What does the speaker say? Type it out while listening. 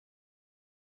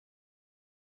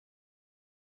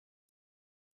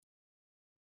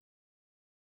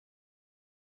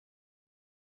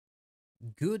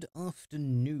Good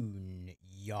afternoon,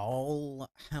 y'all.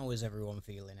 How is everyone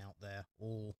feeling out there?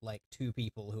 All like two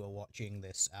people who are watching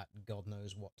this at God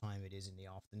knows what time it is in the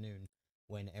afternoon,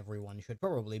 when everyone should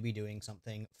probably be doing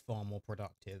something far more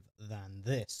productive than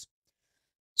this.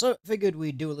 So, figured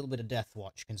we'd do a little bit of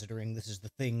Deathwatch, considering this is the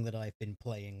thing that I've been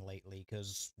playing lately,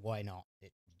 because why not?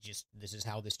 This is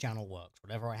how this channel works.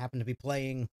 Whatever I happen to be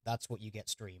playing, that's what you get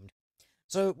streamed.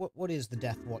 So, what is the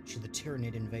Deathwatch, the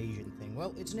Tyranid invasion thing?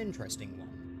 Well, it's an interesting one.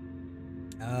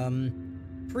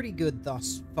 Pretty good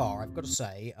thus far, I've got to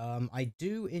say. I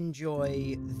do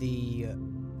enjoy the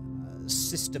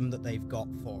system that they've got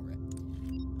for it.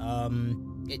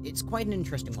 It's quite an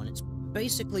interesting one. It's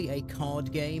basically a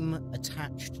card game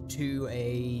attached to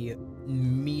a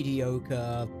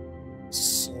mediocre,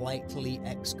 slightly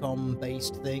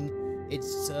XCOM-based thing.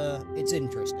 It's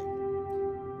interesting.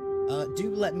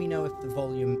 Do let me know if the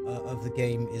volume of the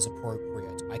game is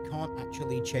appropriate. I can't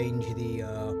actually change the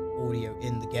audio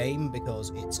in the game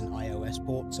because it's an iOS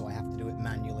port, so I have to do it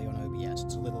manually on OBS.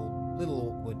 It's a little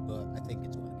awkward, but I think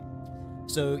it's working.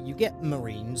 So you get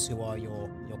Marines, who are your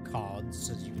cards,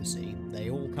 as you can see. They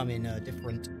all come in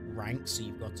different ranks, so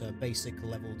you've got basic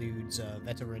level dudes,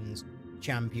 veterans,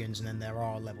 champions, and then there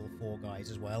are level 4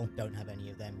 guys as well. Don't have any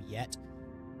of them yet.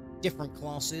 Different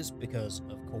classes, because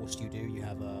of course you do. You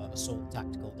have Assault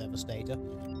Tactical Devastator,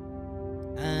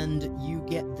 and you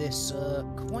get this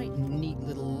quite neat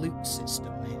little loot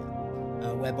system here,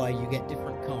 whereby you get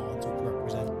different cards which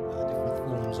represent different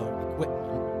forms of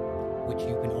equipment, which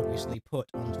you can obviously put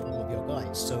onto all of your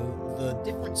guys. So the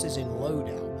differences in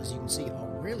loadout, as you can see, are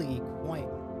really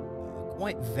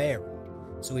quite varied.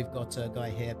 So we've got a guy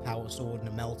here, Power Sword and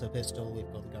a Melter Pistol.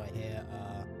 We've got the guy here,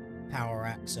 Power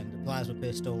Axe and a Plasma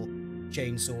Pistol,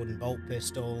 Chainsword and Bolt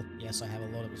Pistol. Yes, I have a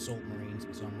lot of Assault Marines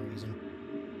for some reason.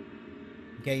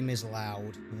 Game is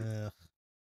loud. Ugh.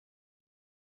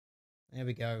 There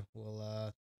we go.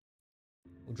 We'll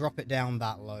drop it down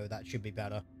that low. That should be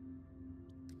better.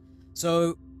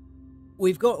 So,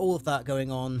 we've got all of that going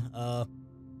on.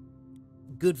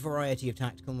 Good variety of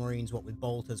tactical Marines, what with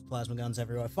bolters, plasma guns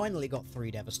everywhere. Finally got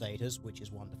 3 Devastators, which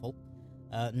is wonderful.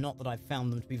 Not that I've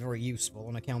found them to be very useful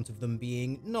on account of them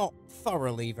being not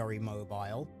thoroughly very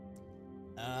mobile.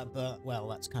 But, well,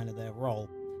 that's kind of their role.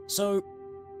 So,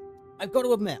 I've got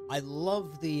to admit, I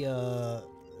love the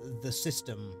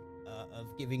system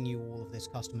of giving you all of this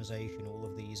customization, all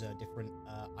of these different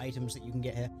items that you can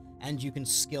get here, and you can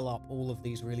skill up all of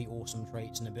these really awesome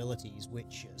traits and abilities,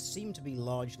 which seem to be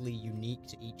largely unique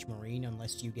to each Marine,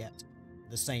 unless you get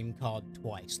the same card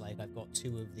twice. Like, I've got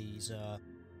 2 of these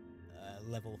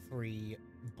level 3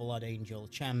 Blood Angel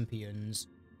champions,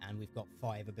 and we've got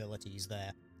 5 abilities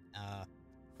there.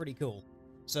 Pretty cool.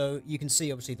 So you can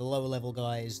see, obviously, the lower level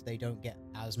guys, they don't get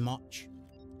as much.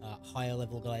 Higher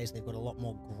level guys, they've got a lot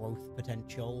more growth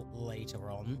potential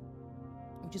later on,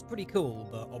 which is pretty cool,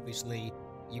 but obviously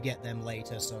you get them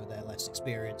later, so they're less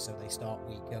experienced, so they start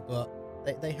weaker, but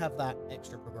they have that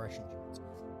extra progression chance,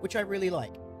 which I really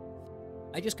like.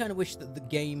 I just kind of wish that the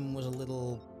game was a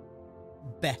little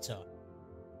better.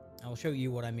 I'll show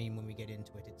you what I mean when we get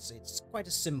into it. It's quite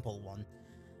a simple one.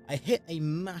 I hit a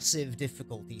massive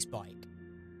difficulty spike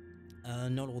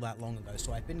not all that long ago,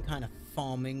 so I've been kind of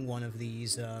farming one of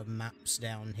these maps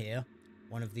down here,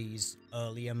 one of these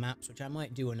earlier maps, which I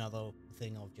might do another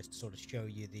thing of, just to sort of show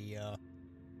you the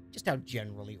just how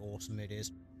generally awesome it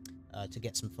is to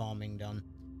get some farming done.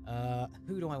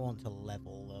 Who do I want to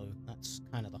level, though? That's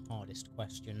kind of the hardest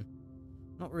question.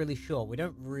 Not really sure. We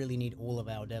don't really need all of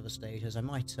our Devastators. I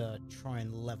might try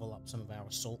and level up some of our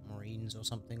Assault Marines or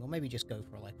something, or maybe just go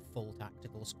for like a full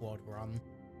tactical squad run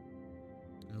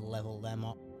and level them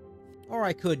up. Or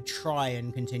I could try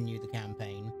and continue the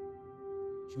campaign.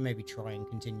 Should maybe try and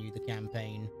continue the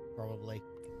campaign, probably.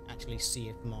 Actually see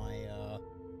if my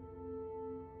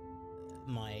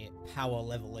my power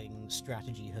leveling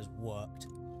strategy has worked.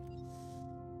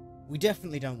 We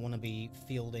definitely don't want to be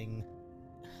fielding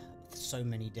so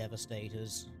many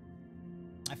Devastators.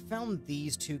 I found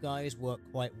these 2 guys work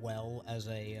quite well as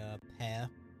a pair,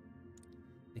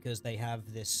 because they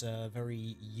have this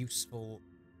very useful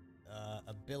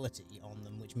ability on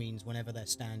them, which means whenever they're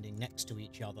standing next to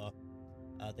each other,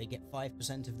 they get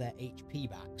 5% of their HP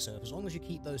back. So as long as you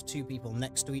keep those 2 people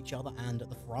next to each other and at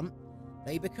the front,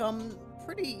 they become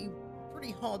pretty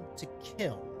hard to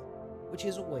kill, which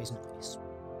is always nice.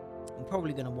 I'm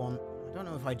probably going to want... I don't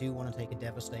know if I do want to take a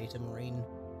Devastator Marine.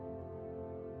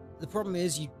 The problem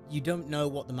is you don't know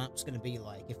what the map's going to be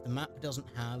like. If the map doesn't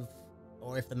have...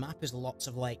 or if the map is lots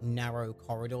of, like, narrow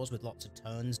corridors with lots of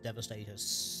turns, Devastators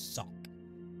suck.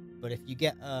 But if you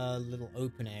get a little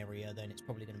open area, then it's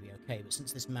probably going to be okay. But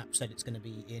since this map said it's going to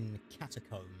be in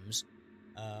catacombs,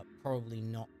 probably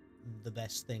not the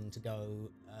best thing to go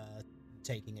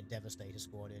taking a Devastator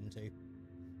squad into.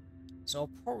 So I'll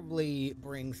probably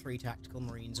bring 3 Tactical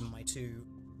Marines and my 2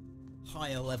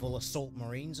 higher level Assault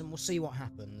Marines, and we'll see what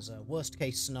happens. Worst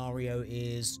case scenario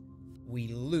is we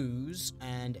lose,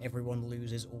 and everyone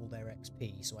loses all their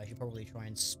XP, so I should probably try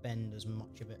and spend as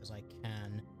much of it as I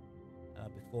can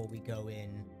before we go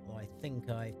in. Well, I think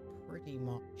I pretty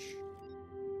much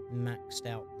maxed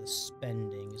out the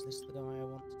spending. Is this the guy I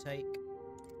want to take?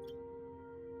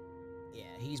 Yeah,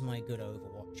 he's my good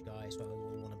Overwatch guy, so I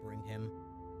will want to bring him.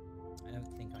 I don't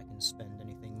think I can spend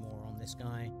anything more on this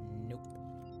guy. Nope.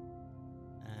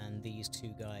 And these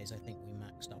 2 guys, I think we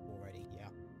maxed up already. Yeah.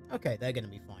 Okay, they're going to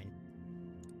be fine.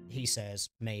 He says,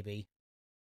 maybe.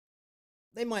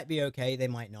 They might be okay, they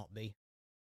might not be.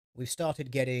 We've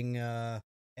started getting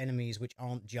enemies which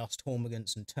aren't just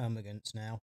Hormagaunts and Termagants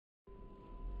now.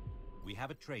 We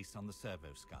have a trace on the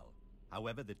servo skull.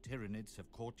 However, the Tyranids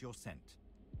have caught your scent.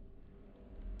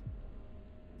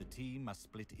 The team must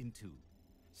split in 2.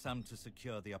 Some to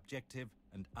secure the objective,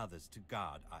 and others to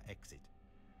guard our exit.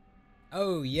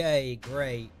 Oh, yay,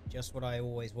 great. Just what I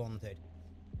always wanted.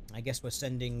 I guess we're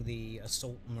sending the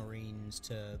Assault Marines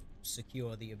to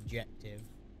secure the objective.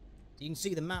 You can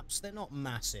see the maps, they're not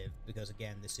massive, because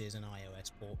again, this is an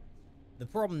iOS port. The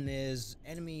problem is,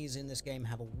 enemies in this game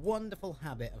have a wonderful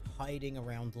habit of hiding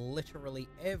around literally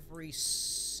every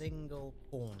single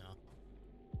corner.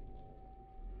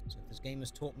 So if this game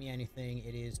has taught me anything,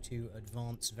 it is to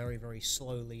advance very, very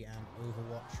slowly and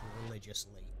Overwatch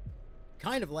religiously.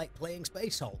 Kind of like playing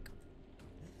Space Hulk.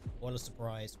 What a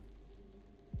surprise.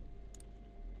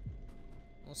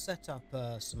 We'll set up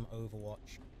some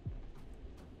Overwatch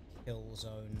kill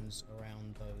zones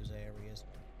around those areas.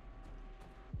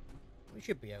 We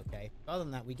should be okay. Other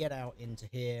than that, we get out into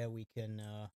here, we can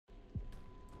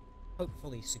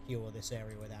hopefully secure this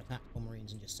area with our Tactical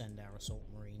Marines and just send our Assault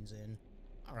Marines in.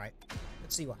 Alright,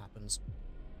 let's see what happens.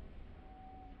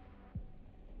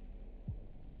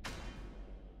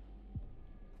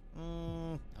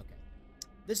 Okay.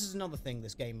 This is another thing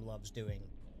this game loves doing.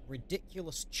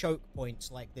 Ridiculous choke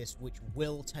points like this, which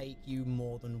will take you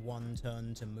more than 1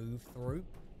 turn to move through.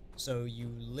 So you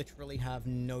literally have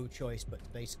no choice but to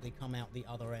basically come out the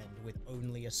other end with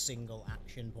only a single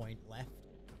action point left,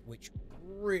 which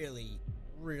really,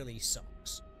 really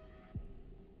sucks.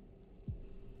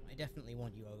 I definitely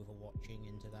want you overwatching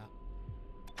into that.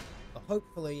 But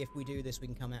hopefully if we do this we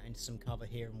can come out into some cover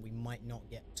here and we might not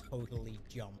get totally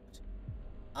jumped.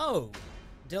 Oh!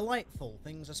 Delightful.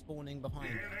 Things are spawning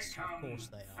behind us. Of course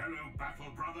they are. Fellow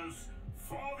battle brothers,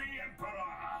 for the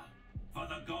Emperor! For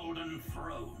the Golden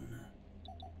Throne!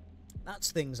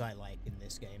 That's things I like in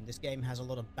this game. This game has a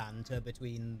lot of banter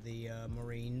between the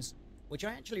Marines, which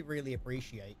I actually really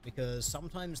appreciate, because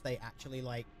sometimes they actually,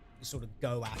 like, sort of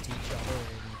go at each other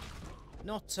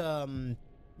in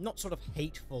not sort of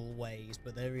hateful ways,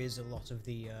 but there is a lot of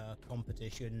the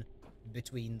competition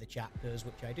between the chapters,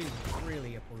 which I do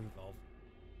really approve of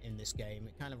in this game.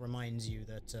 It kind of reminds you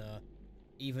that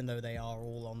even though they are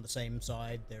all on the same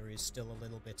side, there is still a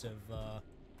little bit of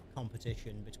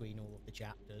competition between all of the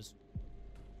chapters.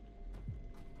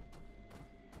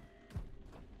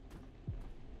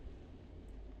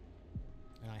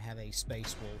 And I have a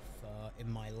Space Wolf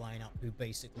in my lineup who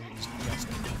basically is just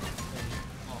a complete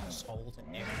asshole to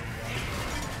everyone.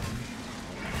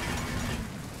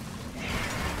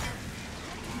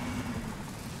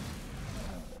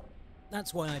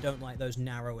 That's why I don't like those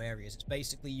narrow areas. It's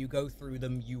basically you go through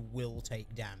them, you will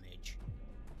take damage.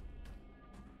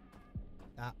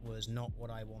 That was not what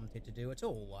I wanted to do at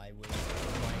all. I was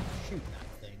trying to shoot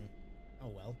that thing. Oh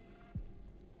well.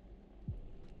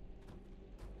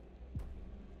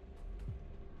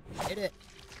 Hit it!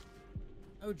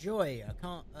 Oh joy,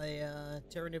 a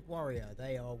Tyranid warrior.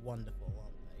 They are wonderful,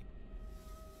 aren't they?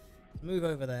 Let's move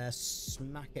over there,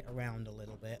 smack it around a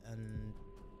little bit, and...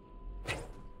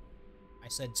 I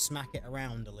said smack it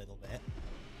around a little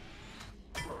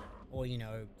bit. Or, you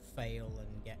know, fail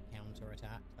and get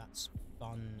counter-attacked. That's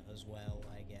fun as well,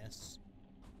 I guess.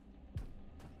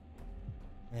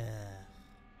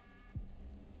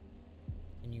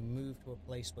 Can you move to a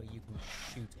place where you can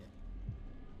shoot it?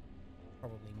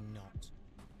 Probably not.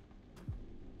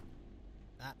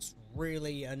 That's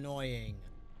really annoying.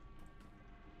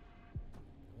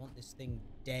 I want this thing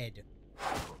dead.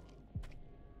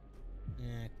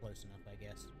 Yeah, close enough, I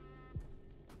guess.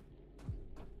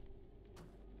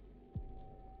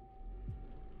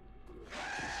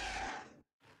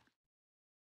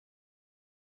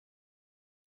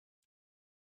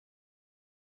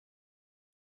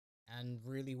 And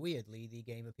really weirdly, the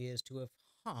game appears to have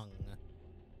hung.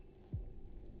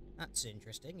 That's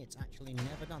interesting. It's actually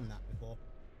never done that before.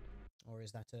 Or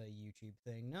is that a YouTube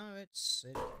thing? No, that's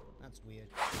weird.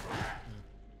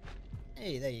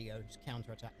 Hey, there you go. Just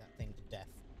counterattack that thing to death.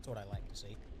 That's what I like to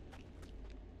see.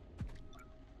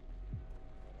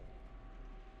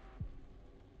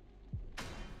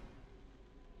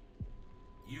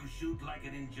 You shoot like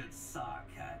an injured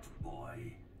Sarcat,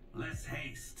 boy. Less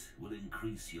haste will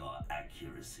increase your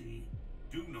accuracy.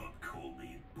 Do not call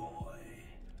me boy.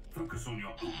 Focus on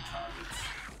your own targets,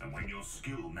 and when your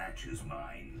skill matches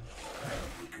mine, then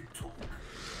we can talk.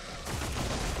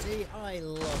 See, I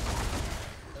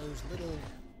love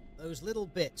those little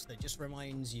bits that just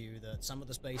reminds you that some of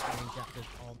the Space Marine chapters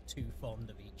aren't too fond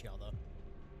of each other.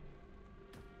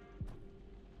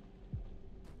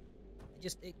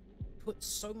 It puts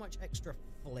so much extra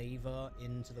flavor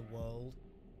into the world.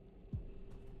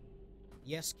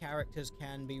 Yes, characters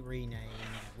can be renamed.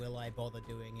 Will I bother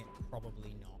doing it?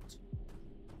 Probably not.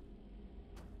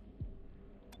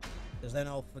 Because then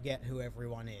I'll forget who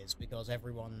everyone is, because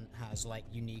everyone has, like,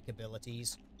 unique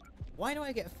abilities. Why do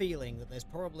I get a feeling that there's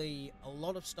probably a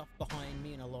lot of stuff behind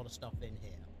me and a lot of stuff in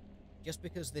here? Just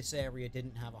because this area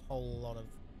didn't have a whole lot of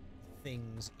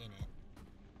things in it.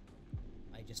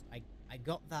 I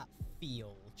got that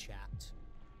feel, chat.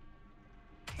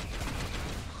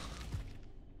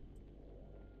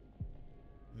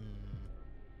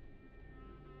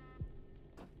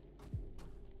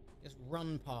 Just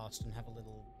run past and have a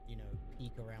little, you know,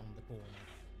 peek around the corner.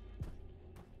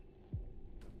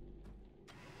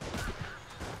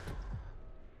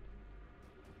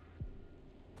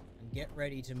 And get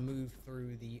ready to move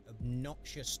through the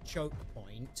obnoxious choke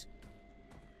point,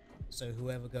 so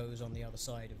whoever goes on the other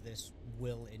side of this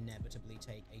will inevitably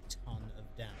take a ton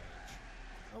of damage.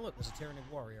 Oh look, there's a Tyranid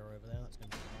warrior over there, that's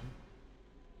gonna be fun.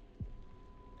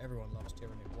 Everyone loves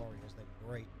Tyranid warriors, they're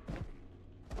great.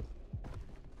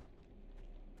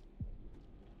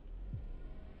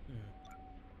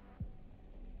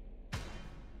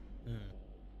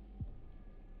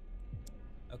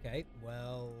 Okay,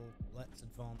 well, let's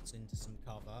advance into some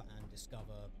cover and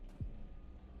discover...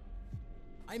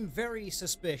 I'm very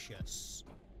suspicious.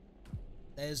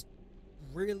 There's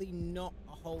really not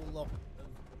a whole lot of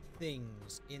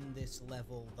things in this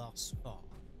level thus far.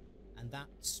 And that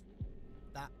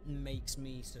makes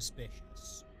me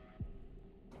suspicious.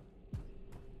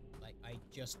 Like, I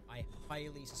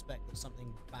highly suspect that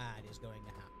something bad is going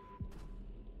to happen.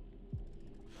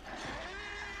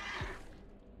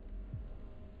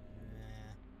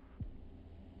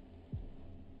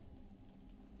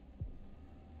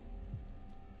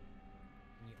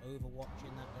 Overwatch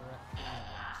in that direction.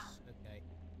 Yes. Okay.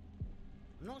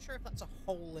 I'm not sure if that's a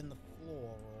hole in the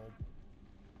floor or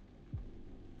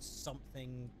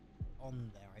something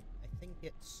on there. I think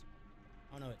it's...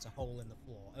 Oh no, it's a hole in the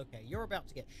floor. Okay, you're about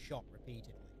to get shot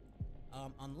repeatedly.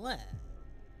 Unless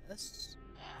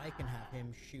I can have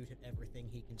him shoot at everything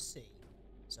he can see.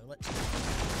 So let's... numbers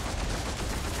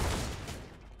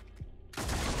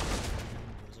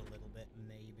a little bit,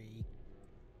 maybe.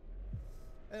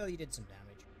 Well, you did some damage.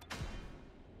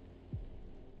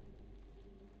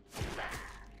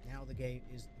 Now the game...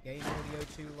 Is the game audio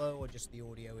too low, or just the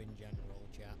audio in general,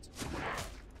 chat?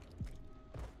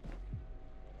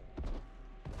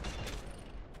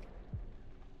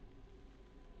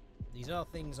 These are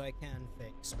things I can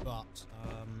fix, but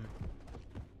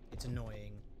it's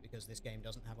annoying because this game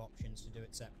doesn't have options to do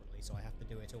it separately, so I have to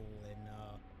do it all in,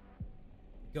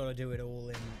 gotta do it all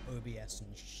in OBS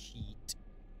and Sheet.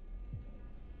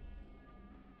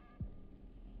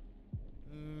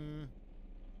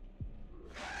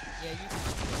 Yeah, you can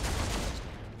just do it.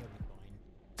 You'll be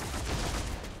fine.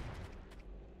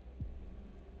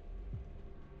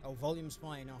 Oh, volume's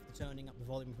fine after turning up the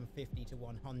volume from 50 to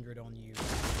 100 on you.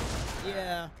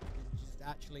 Yeah, just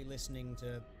actually listening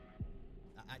to...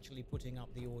 actually putting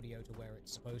up the audio to where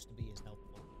it's supposed to be is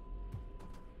helpful.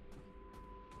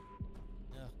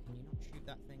 Ugh, can you not shoot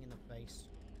that thing in the face?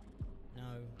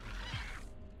 No.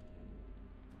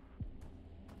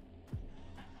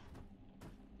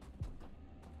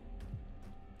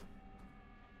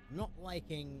 I'm not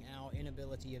liking our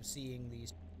inability of seeing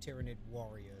these Tyranid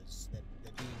warriors. They're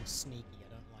being sneaky. I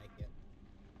don't like it.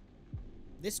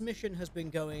 This mission has been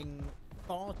going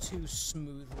far too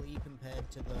smoothly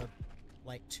compared to the,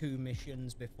 like, 2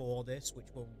 missions before this, which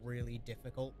were really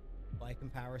difficult by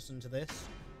comparison to this.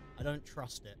 I don't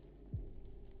trust it.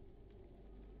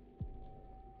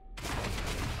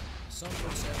 Some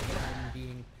would say that I'm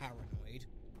being paranoid.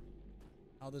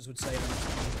 Others would say that I'm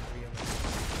being realistic.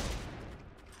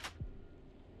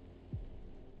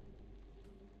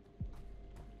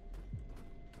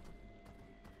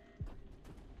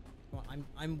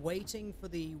 I'm waiting for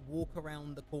the walk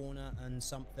around the corner and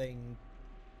something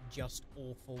just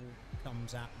awful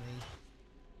comes at me.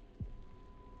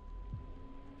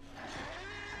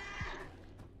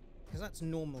 Because that's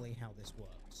normally how this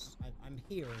works. I'm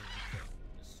hearing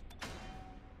things.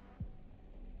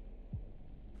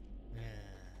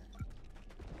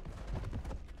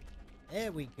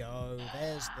 There we go.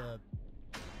 There's the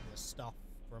stuff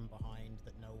from behind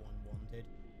that no one wanted.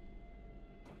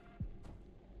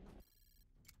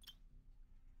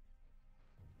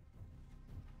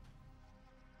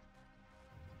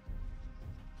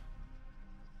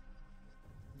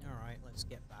 Alright, let's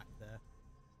get back there.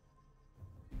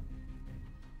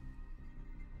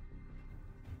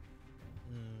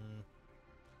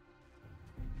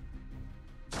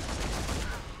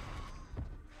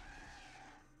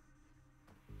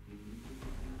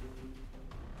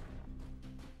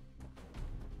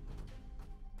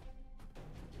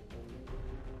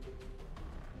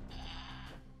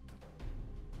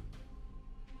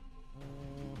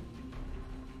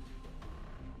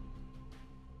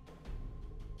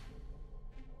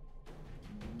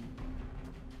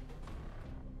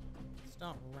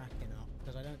 Start racking up,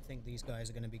 because I don't think these guys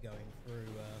are going to be going through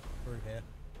here.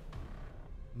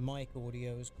 Mic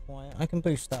audio is quiet. I can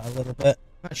boost that a little bit.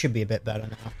 That should be a bit better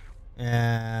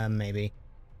now. Maybe.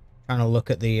 Trying to look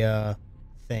at the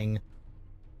thing.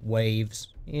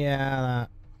 Waves. Yeah,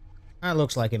 that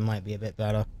looks like it might be a bit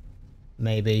better.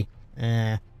 Maybe.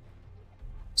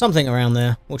 Something around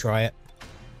there. We'll try it.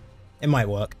 It might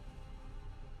work.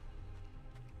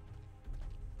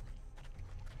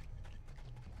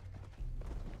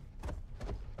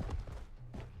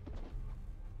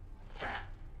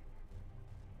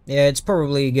 Yeah, it's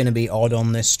probably going to be odd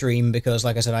on this stream because,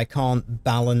 like I said, I can't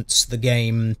balance the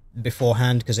game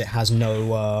beforehand because it has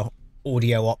no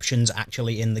audio options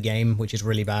actually in the game, which is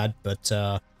really bad, but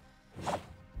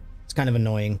it's kind of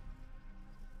annoying.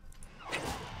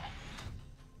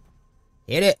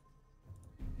 Hit it!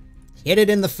 Hit it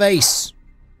in the face!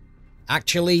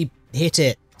 Actually hit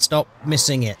it. Stop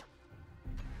missing it.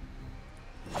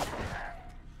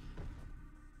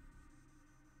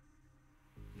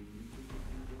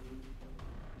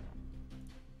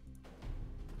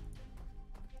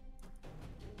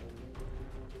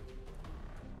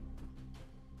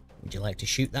 Would you like to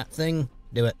shoot that thing?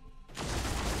 Do it.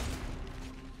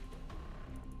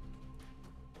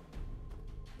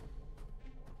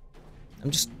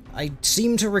 I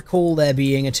seem to recall there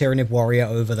being a Tyranid warrior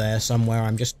over there somewhere.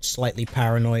 I'm just slightly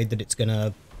paranoid that it's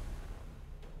gonna,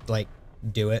 like,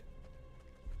 do it.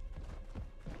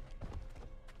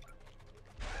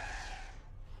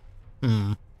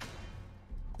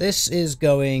 This is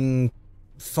going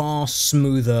far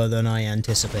smoother than I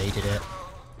anticipated it.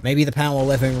 Maybe the power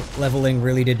leveling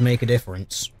really did make a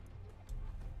difference.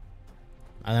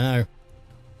 I don't know.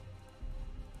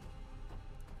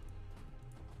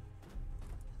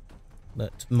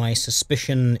 But my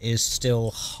suspicion is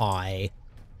still high.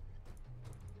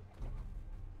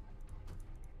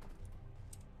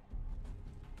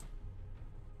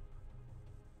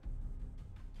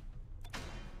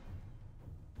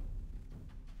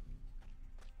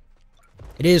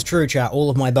 It is true, chat. All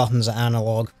of my buttons are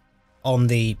analog on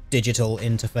the digital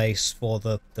interface for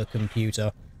the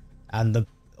computer, and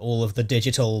all of the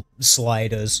digital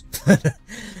sliders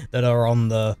that are on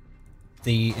the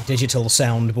digital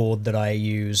soundboard that I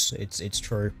use. It's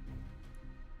true.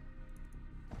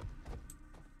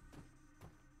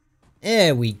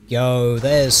 There we go.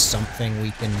 There's something we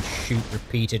can shoot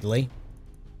repeatedly.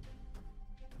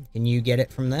 Can you get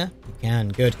it from there? You can.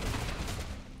 Good.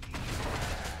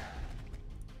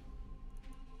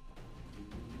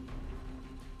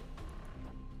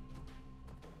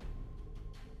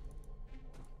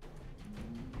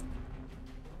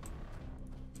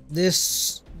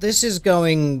 This is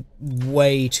going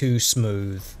way too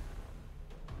smooth.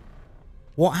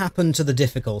 What happened to the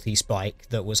difficulty spike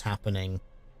that was happening?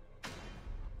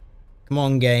 Come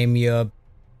on, game, you're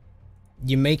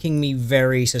making me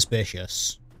very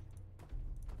suspicious.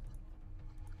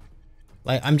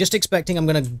 Like, I'm just expecting I'm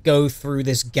gonna go through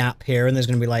this gap here and there's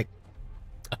gonna be, like,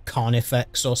 a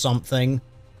Carnifex or something.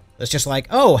 That's just like,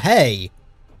 oh, hey!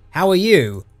 How are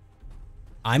you?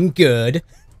 I'm good.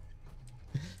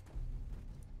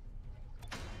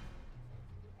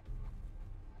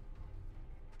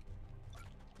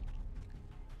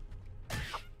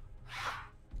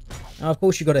 Now, of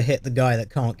course, you've got to hit the guy that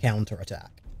can't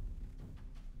counterattack.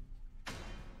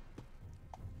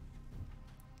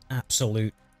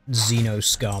 Absolute xeno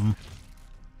scum.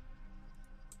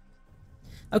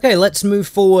 Okay, let's move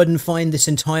forward and find this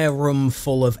entire room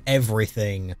full of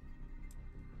everything.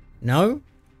 No?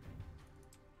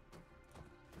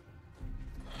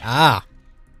 Ah!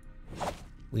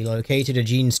 We located a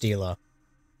gene stealer.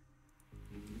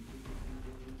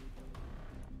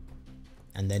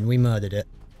 And then we murdered it.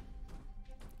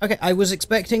 Okay, I was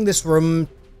expecting this room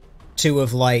to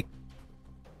have, like,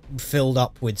 filled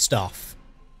up with stuff.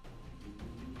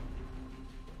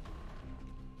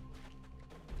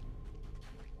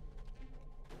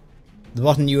 The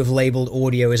button you have labelled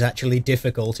audio is actually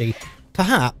difficulty.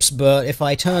 Perhaps, but if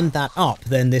I turned that up,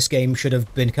 then this game should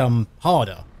have become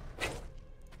harder.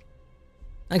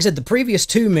 Like I said, the previous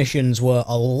 2 missions were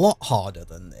a lot harder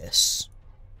than this.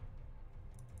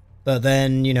 But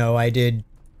then, you know, I did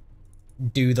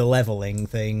do the leveling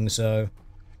thing, so...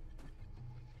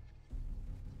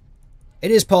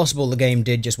 It is possible the game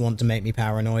did just want to make me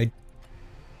paranoid.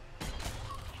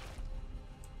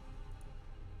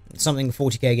 It's something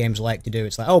 40k games like to do.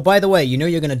 It's like, oh, by the way, you know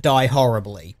you're gonna die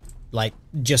horribly. Like,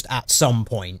 just at some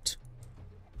point.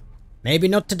 Maybe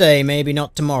not today, maybe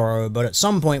not tomorrow, but at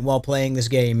some point while playing this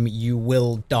game, you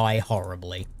will die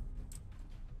horribly.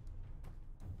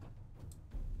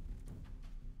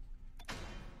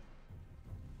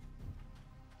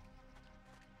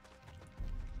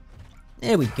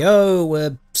 There we go,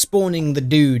 we're spawning the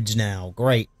dudes now,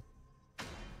 great.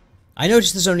 I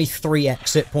noticed there's only 3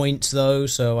 exit points though,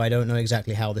 so I don't know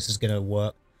exactly how this is going to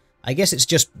work. I guess it's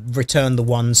just return the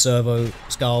 1 servo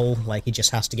skull, like he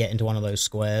just has to get into one of those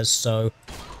squares, so...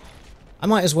 I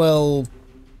might as well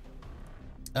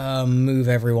move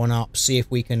everyone up, see if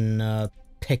we can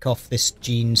pick off this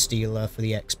gene stealer for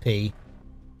the XP.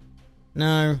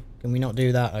 No? Can we not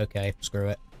do that? Okay, screw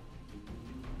it.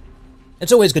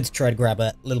 It's always good to try to grab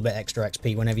a little bit extra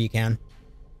XP whenever you can.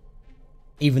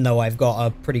 Even though I've got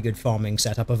a pretty good farming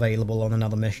setup available on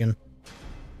another mission.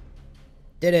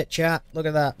 Did it, chat. Look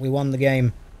at that. We won the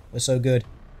game. We're so good.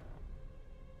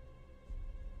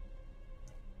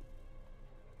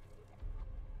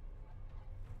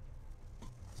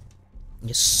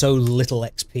 Just so little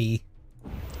XP.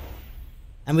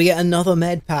 And we get another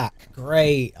med pack.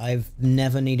 Great. I've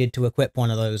never needed to equip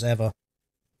one of those ever.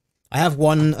 I have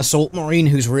one assault marine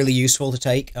who's really useful to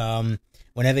take.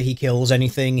 Whenever he kills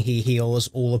anything, he heals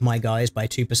all of my guys by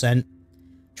 2%.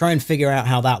 Try and figure out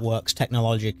how that works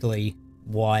technologically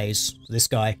wise. This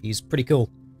guy, he's pretty cool.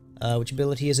 Which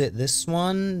ability is it? This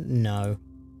one? No.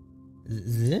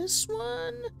 This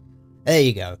one? There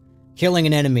you go. Killing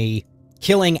an enemy.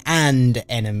 Killing and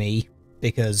enemy,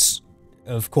 because,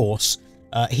 of course,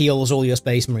 heals all your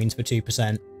space marines for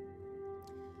 2%.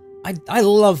 I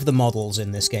love the models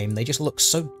in this game. They just look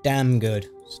so damn good.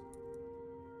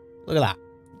 Look at that.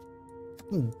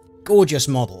 Gorgeous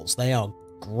models. They are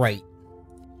great.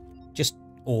 Just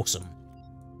awesome.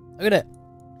 Look at it.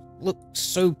 Looks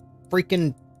so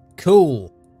freaking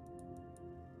cool.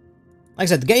 Like I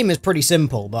said, the game is pretty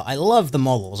simple, but I love the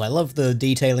models. I love the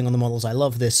detailing on the models. I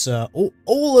love this,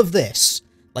 all of this.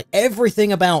 Like,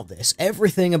 everything about this.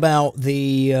 Everything about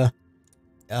the,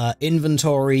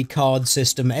 inventory card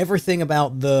system. Everything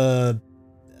about the...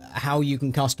 how you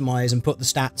can customize and put the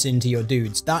stats into your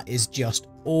dudes. That is just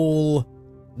all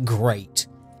great.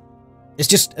 It's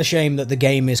just a shame that the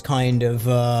game is kind of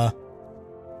a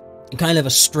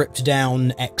stripped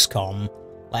down XCOM.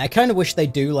 Like, I kind of wish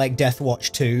they'd do, like,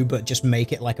 Deathwatch 2, but just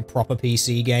make it, like, a proper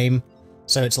PC game.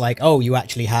 So it's like, oh, you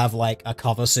actually have, like, a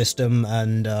cover system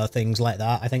and things like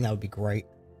that. I think that would be great.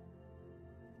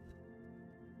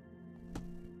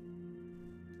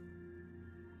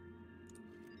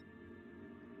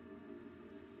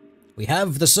 We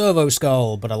have the servo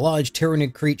skull, but a large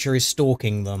tyrannid creature is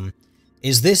stalking them.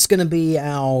 Is this going to be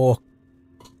our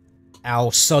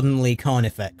suddenly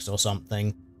Carnifex or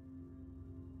something?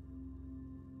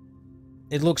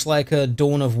 It looks like a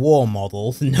Dawn of War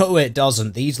model. No, it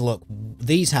doesn't.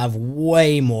 These have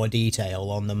way more detail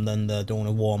on them than the Dawn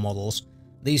of War models.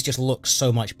 These just look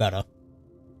so much better.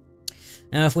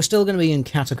 Now, if we're still going to be in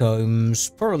catacombs,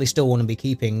 probably still want to be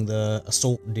keeping the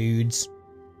assault dudes.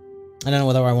 I don't know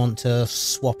whether I want to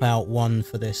swap out one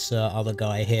for this other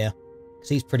guy here, because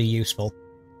he's pretty useful.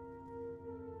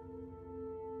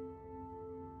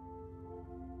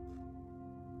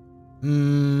 I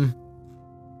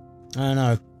don't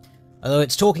know. Although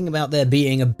it's talking about there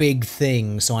being a big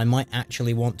thing, so I might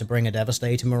actually want to bring a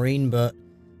Devastator Marine, but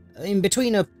in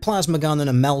between a plasma gun and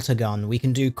a melter gun, we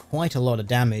can do quite a lot of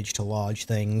damage to large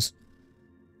things.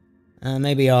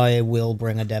 Maybe I will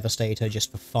bring a Devastator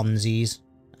just for funsies.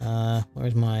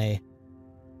 Where's my...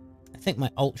 I think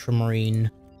my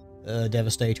Ultramarine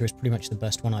Devastator is pretty much the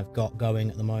best one I've got going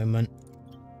at the moment.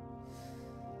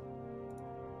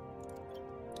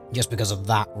 Just because of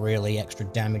that, really, extra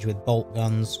damage with bolt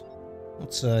guns.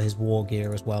 What's his war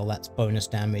gear as well? That's bonus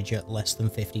damage at less than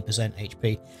 50%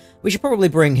 HP. We should probably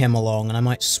bring him along, and I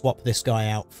might swap this guy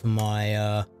out for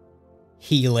my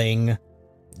healing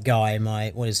guy.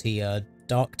 My, what is he,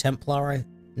 Dark Templar?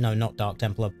 No, not Dark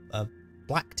Templar,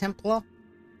 Black Templar?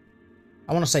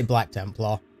 I want to say Black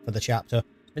Templar for the chapter.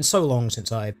 It's been so long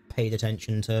since I paid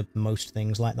attention to most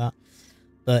things like that.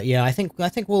 But yeah, I think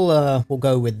we'll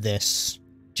go with this,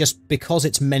 just because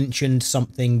it's mentioned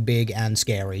something big and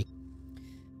scary.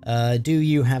 Do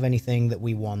you have anything that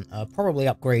we want? Probably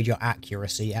upgrade your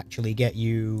accuracy, actually get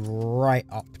you right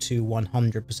up to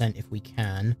 100% if we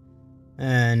can.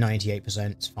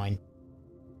 98%, it's fine.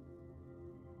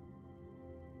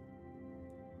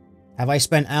 Have I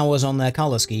spent hours on their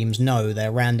colour schemes? No,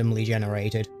 they're randomly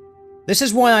generated. This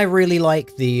is why I really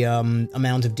like the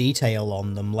amount of detail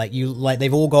on them. Like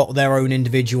they've all got their own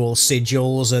individual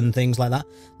sigils and things like that.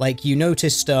 Like you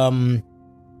noticed, oh,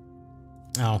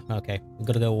 okay, we've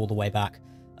got to go all the way back.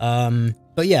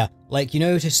 But yeah, like you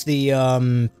notice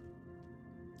the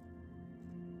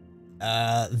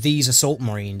these assault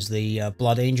marines, the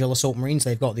Blood Angel assault marines,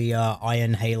 they've got the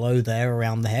iron halo there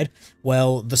around the head.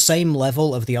 Well, the same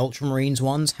level of the Ultramarines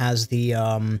ones has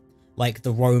the like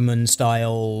the Roman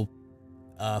style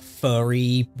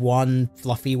furry one,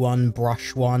 fluffy one,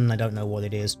 brush one, I don't know what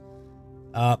it is.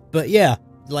 But yeah,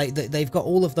 like they've got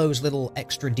all of those little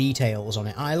extra details on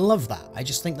it. I love that. I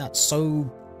just think that's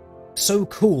so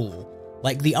cool.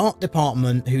 Like the art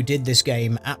department who did this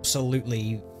game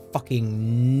absolutely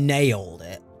fucking nailed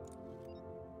it.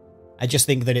 I just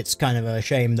think that it's kind of a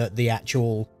shame that the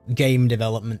actual game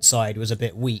development side was a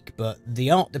bit weak, but the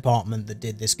art department that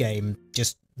did this game,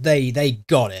 just, they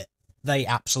got it. They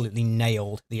absolutely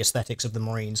nailed the aesthetics of the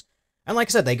Marines. And like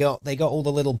I said, they got all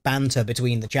the little banter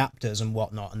between the chapters and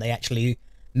whatnot, and they actually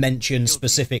mention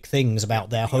specific things about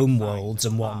their homeworlds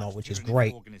and whatnot, which is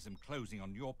great. Organism closing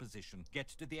on your position. Get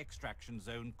to the extraction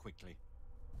zone quickly.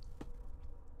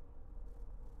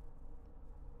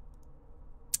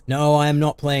 No, I am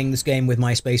not playing this game with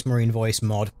my Space Marine voice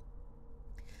mod.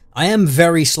 I am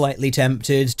very slightly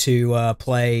tempted to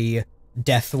play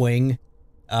Deathwing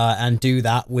and do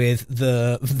that with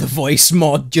the voice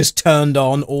mod just turned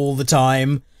on all the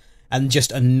time and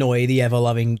just annoy the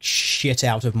ever-loving shit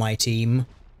out of my team.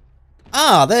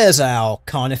 Ah, there's our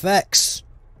Carnifex.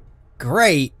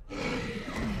 Great.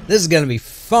 This is going to be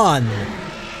fun.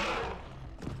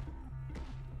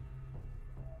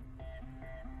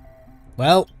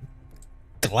 Well,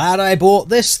 glad I bought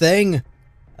this thing.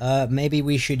 Maybe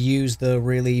we should use the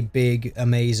really big,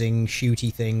 amazing,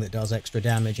 shooty thing that does extra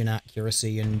damage and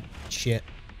accuracy and shit.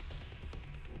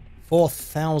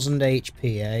 4,000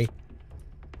 HP, eh?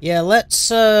 Yeah, let's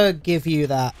give you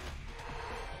that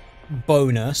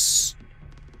bonus,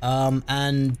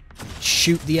 and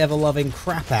shoot the ever-loving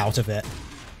crap out of it.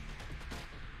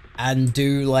 And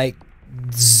do, like,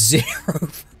 0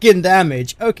 fucking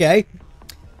damage. Okay.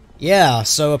 Yeah,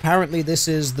 so apparently this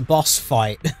is the boss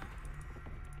fight.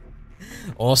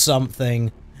 Or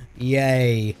something.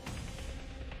 Yay.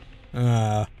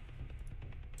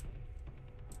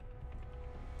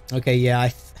 Okay, yeah,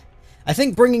 I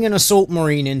think bringing an Assault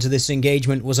Marine into this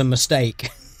engagement was a mistake.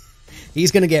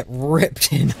 He's gonna get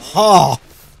ripped in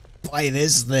half by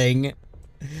this thing.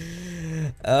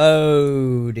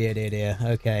 Oh, dear, dear, dear.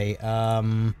 Okay,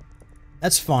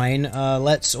 that's fine.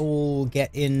 Let's all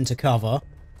get into cover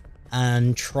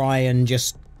and try and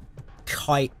just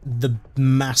kite the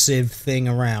massive thing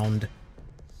around.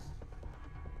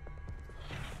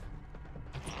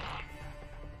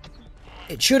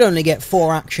 It should only get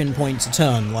 4 action points a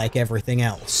turn, like everything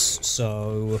else,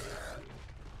 so...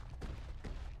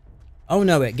 Oh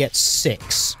no, it gets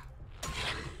 6.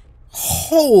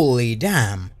 Holy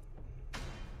damn!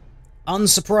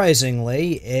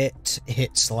 Unsurprisingly, it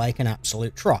hits like an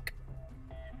absolute truck.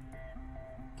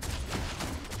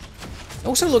 It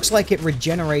also looks like it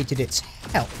regenerated its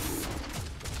health.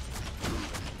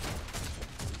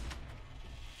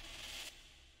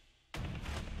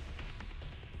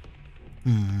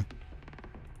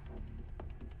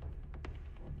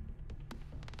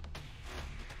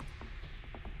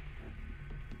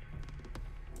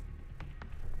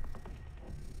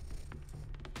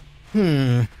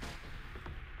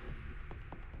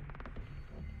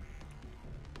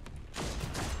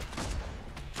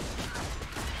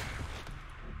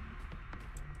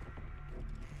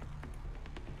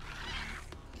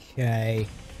 Okay.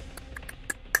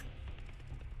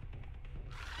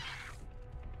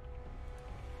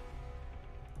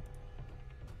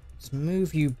 Let's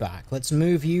move you back. Let's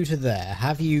move you to there.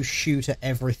 Have you shoot at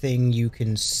everything you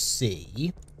can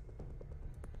see.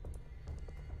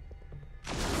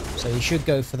 So he should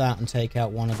go for that and take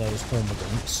out one of those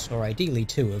Hormigants, or ideally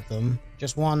two of them.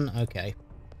 Just one? Okay.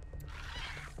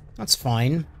 That's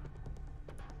fine.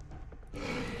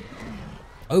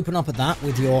 Open up at that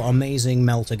with your amazing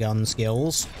melter gun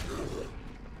skills.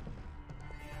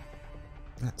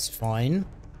 That's fine.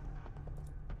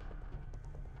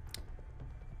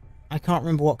 I can't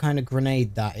remember what kind of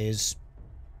grenade that is.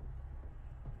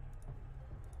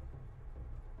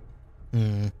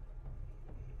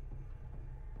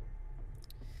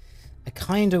 I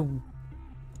kind of...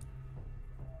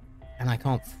 And I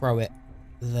can't throw it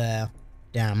there.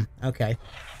 Damn. Okay.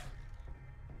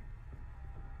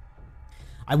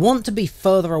 I want to be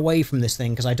further away from this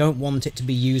thing because I don't want it to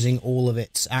be using all of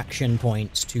its action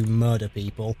points to murder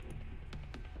people.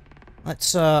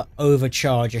 Let's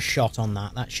overcharge a shot on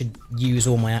that. That should use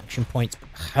all my action points.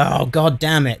 Oh, god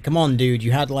damn it. Come on, dude.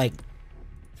 You had, like...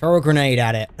 Throw a grenade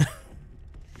at it.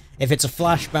 If it's a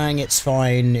flashbang, it's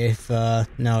fine. If,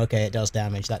 no, okay, it does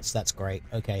damage. That's great.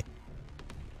 Okay.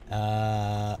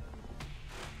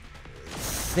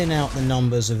 Thin out the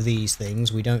numbers of these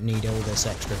things. We don't need all this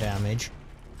extra damage.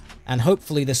 And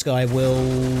hopefully this guy will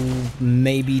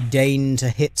maybe deign to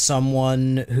hit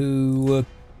someone who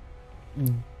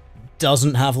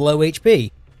doesn't have low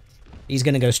HP. He's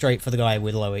going to go straight for the guy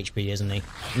with low HP, isn't he?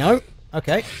 No?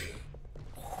 Okay.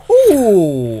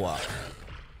 Ooh!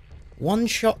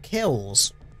 One-shot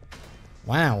kills.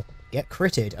 Wow. Get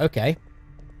critted. Okay.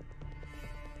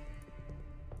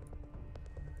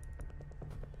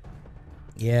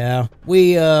 Yeah,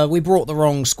 we brought the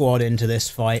wrong squad into this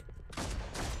fight.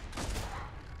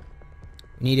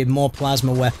 Needed more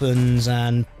plasma weapons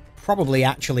and probably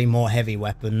actually more heavy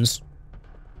weapons.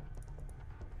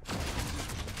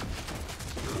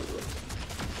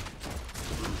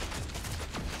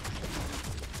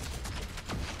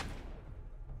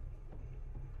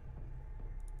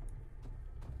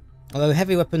 Although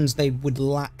heavy weapons, they would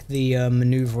lack the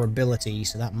maneuverability,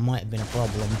 so that might have been a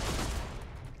problem.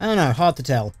 I don't know, hard to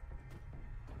tell.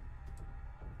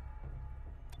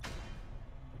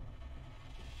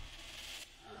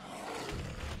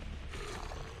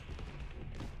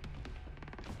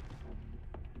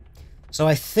 So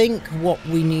I think what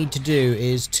we need to do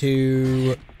is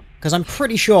to... Because I'm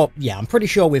pretty sure... Yeah, I'm pretty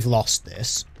sure we've lost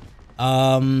this.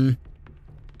 But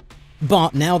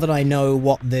now that I know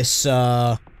what this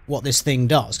thing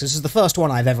does, because this is the first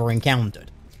one I've ever encountered.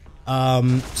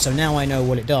 So now I know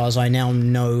what it does, I now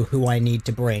know who I need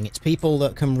to bring. It's people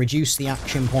that can reduce the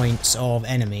action points of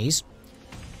enemies.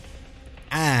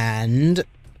 And...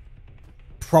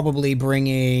 probably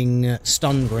bringing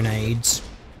stun grenades.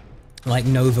 Like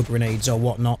Nova grenades or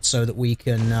whatnot, so that we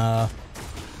can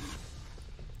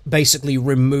basically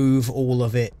remove all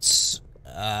of its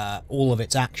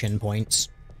action points.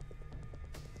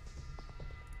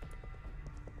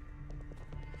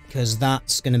 Because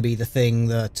that's going to be the thing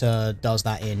that does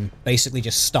that in. Basically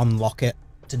just stun lock it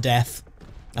to death.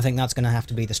 I think that's going to have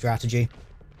to be the strategy.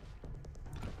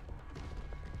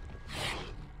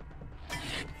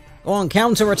 Go on,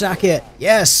 counter-attack it!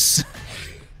 Yes!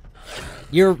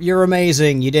 You're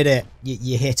amazing. You did it.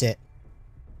 You hit it.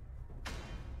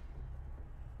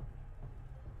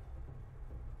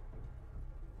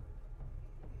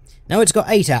 Now it's got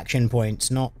 8 action points,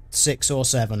 not 6 or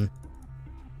 7.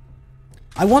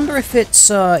 I wonder if it's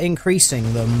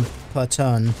increasing them per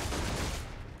turn.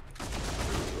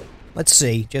 Let's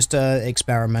see. Just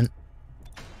experiment.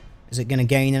 Is it going to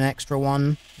gain an extra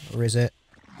one? Or is it...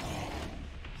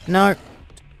 No.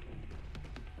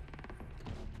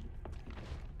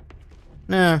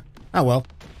 No. Oh well.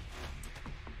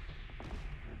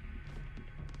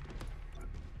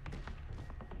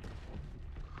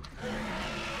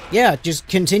 Yeah, just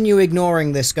continue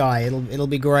ignoring this guy. It'll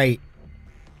be great.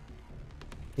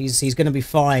 He's gonna be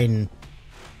fine.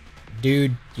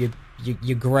 Dude,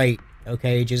 you're great.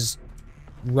 Okay, just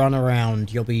run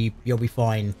around. You'll be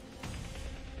fine.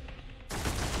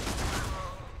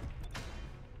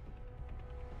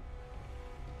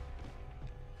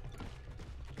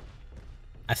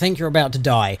 I think you're about to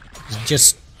die.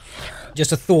 Just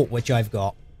a thought which I've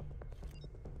got.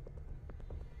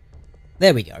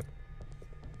 There we go.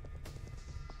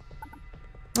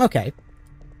 Okay.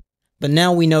 But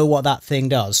now we know what that thing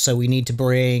does, so we need to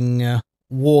bring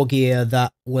war gear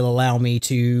that will allow me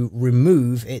to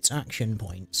remove its action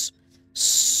points.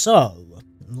 So,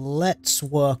 let's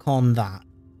work on that.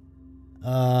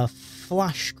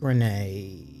 Flash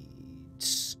grenades.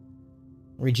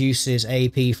 Reduces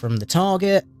AP from the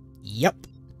target. Yep,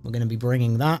 we're going to be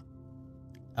bringing that.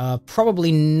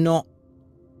 Probably not...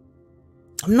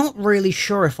 I'm not really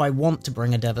sure if I want to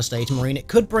bring a Devastator Marine. It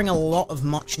could bring a lot of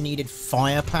much-needed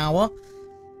firepower.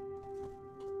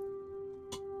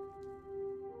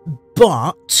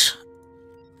 but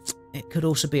it could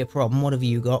also be a problem. What have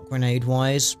you got,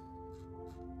 grenade-wise?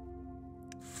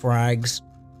 Frags.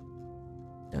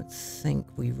 Don't think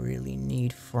we really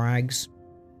need frags.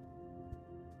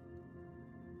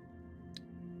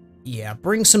 Yeah,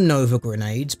 bring some Nova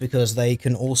grenades, because they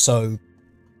can also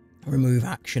remove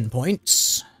action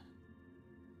points.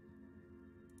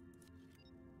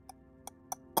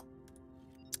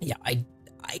 Yeah, I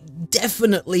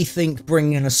definitely think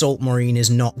bringing an Assault Marine is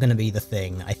not going to be the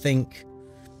thing. I think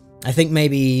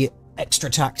maybe extra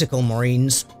tactical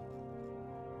Marines.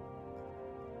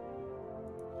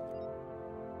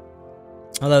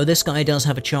 Although this guy does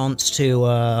have a chance to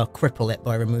cripple it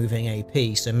by removing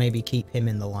AP, so maybe keep him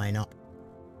in the lineup.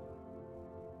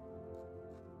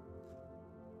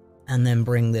 And then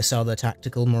bring this other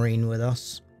tactical Marine with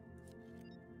us.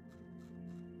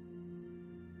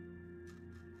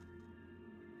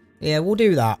 Yeah, we'll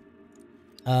do that.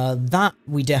 That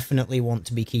we definitely want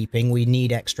to be keeping. We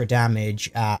need extra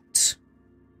damage at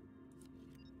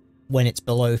when it's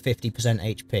below 50%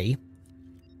 HP.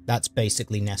 That's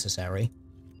basically necessary.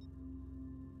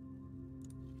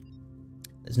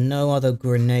 There's no other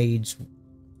grenades.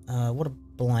 What are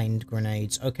blind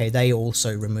grenades? Okay, they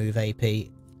also remove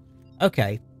AP.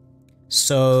 Okay,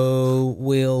 so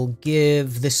we'll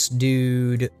give this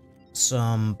dude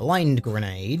some blind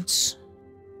grenades.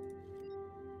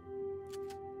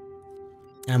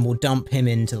 And we'll dump him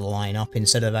into the lineup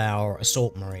instead of our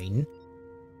Assault Marine.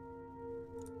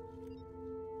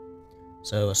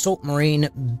 So, Assault Marine,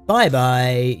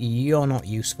 bye-bye. You're not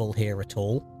useful here at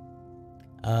all.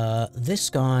 This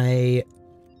guy...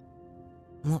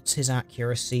 What's his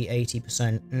accuracy?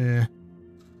 80%.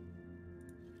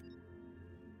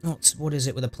 What is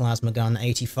it with a plasma gun?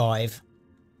 85.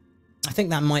 I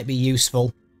think that might be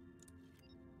useful.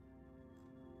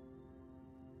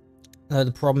 Though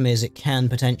the problem is it can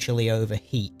potentially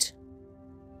overheat.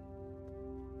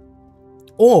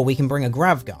 Or we can bring a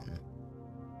grav gun.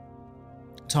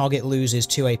 Target loses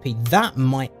 2 AP. That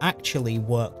might actually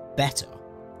work better.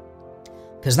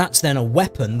 Because that's then a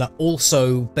weapon that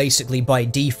also basically by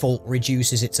default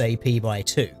reduces its AP by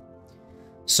 2.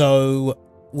 So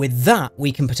with that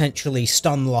we can potentially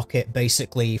stun lock it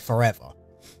basically forever.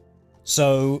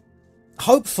 So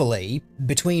hopefully,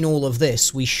 between all of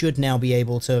this, we should now be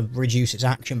able to reduce its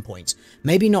action points.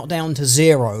 Maybe not down to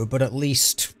 0, but at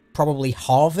least probably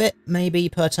halve it, maybe,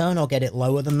 per turn, or get it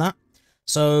lower than that.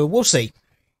 So, we'll see.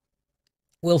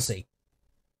 We'll see.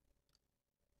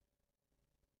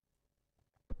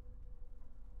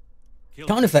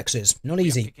 Carnifexes, not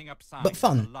easy, but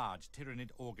fun.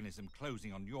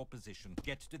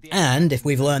 And, if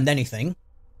we've learned anything,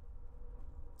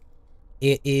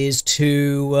 it is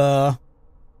to,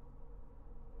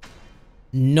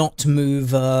 not move,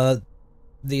 the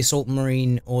Assault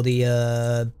Marine or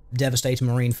the, Devastator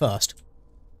Marine first.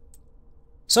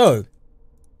 So,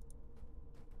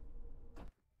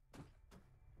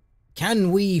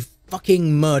 can we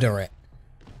fucking murder it?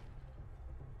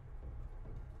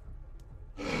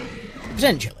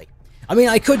 Potentially. I mean,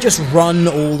 I could just run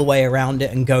all the way around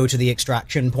it and go to the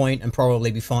extraction point and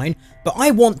probably be fine, but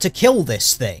I want to kill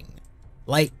this thing.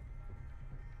 Like...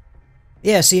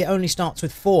 Yeah, see, it only starts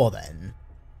with 4 then.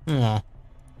 Aw,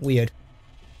 weird.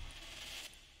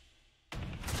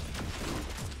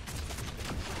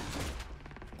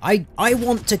 I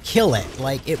want to kill it.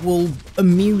 Like, it will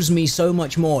amuse me so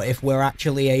much more if we're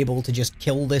actually able to just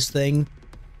kill this thing.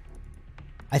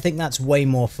 I think that's way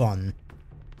more fun.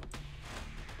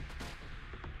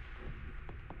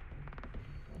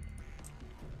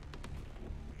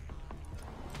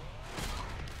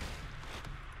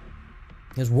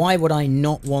 Because why would I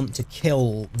not want to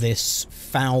kill this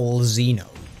foul xeno?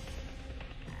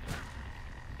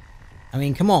 I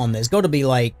mean, come on, there's got to be,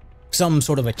 like, some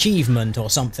sort of achievement or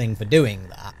something for doing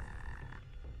that.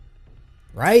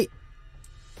 Right?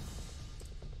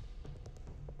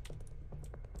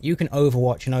 You can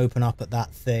Overwatch and open up at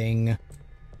that thing.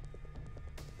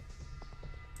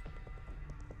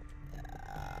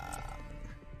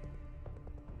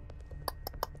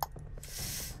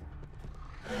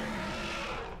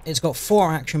 It's got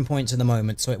 4 action points at the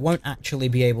moment, so it won't actually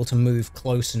be able to move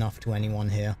close enough to anyone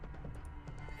here.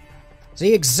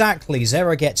 See, exactly,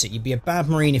 Zera gets it. You'd be a bad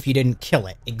Marine if you didn't kill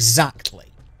it.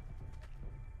 Exactly.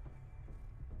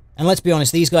 And let's be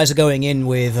honest, these guys are going in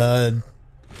with,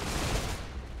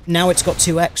 now it's got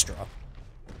 2 extra.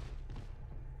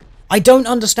 I don't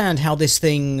understand how this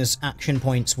thing's action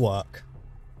points work.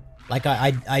 Like,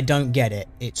 I don't get it.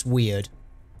 It's weird.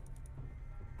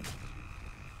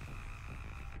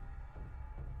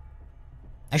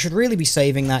 I should really be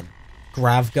saving that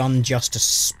grav gun just to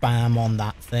spam on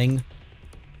that thing.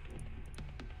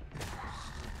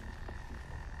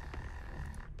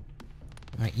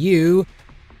 Right, you,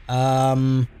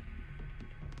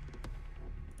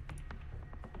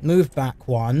 move back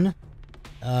one,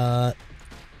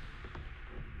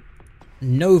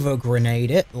 Nova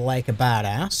grenade it like a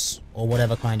badass, or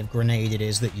whatever kind of grenade it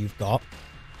is that you've got.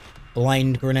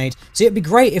 Blind grenade. See, it'd be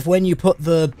great if when you put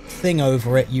the thing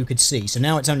over it, you could see. So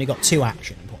now it's only got 2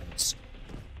 action points.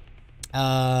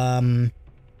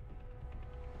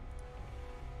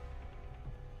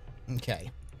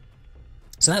 Okay.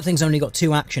 So that thing's only got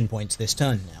 2 action points this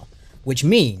turn now, which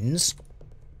means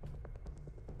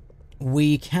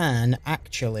we can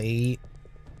actually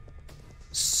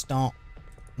start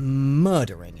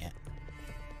murdering it.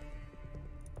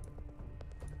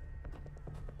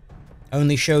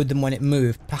 Only showed them when it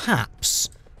moved. Perhaps.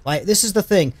 Like, this is the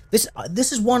thing. This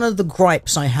is one of the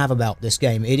gripes I have about this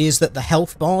game. It is that the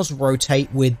health bars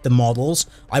rotate with the models.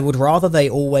 I would rather they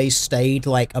always stayed,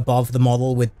 like, above the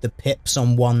model with the pips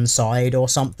on one side or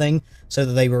something, so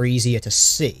that they were easier to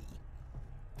see.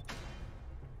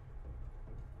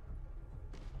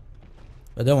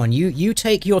 But go on, you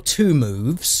take your 2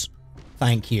 moves.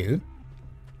 Thank you.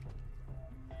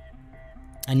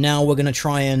 And now we're going to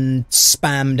try and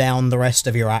spam down the rest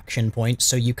of your action points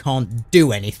so you can't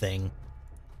do anything.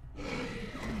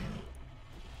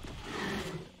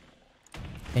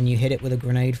 Can you hit it with a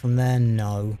grenade from there?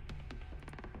 No.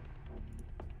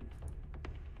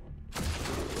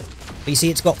 But you see,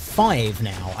 it's got 5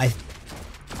 now.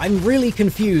 I'm really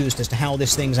confused as to how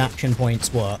this thing's action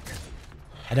points work.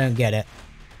 I don't get it.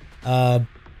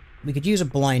 We could use a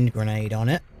blind grenade on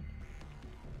it.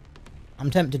 I'm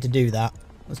tempted to do that.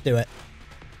 Let's do it.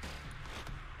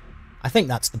 I think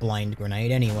that's the blind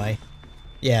grenade anyway.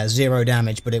 Yeah, 0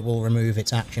 damage, but it will remove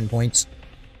its action points.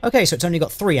 Okay, so it's only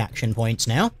got 3 action points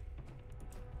now.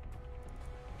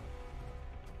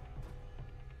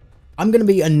 I'm going to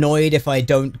be annoyed if I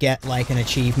don't get, like, an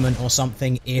achievement or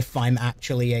something if I'm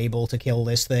actually able to kill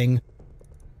this thing.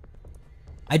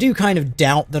 I do kind of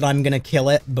doubt that I'm going to kill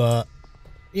it, but,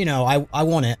 you know, I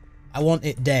want it. I want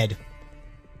it dead.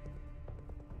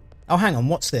 Oh, hang on,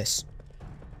 what's this?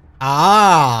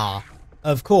 Ah!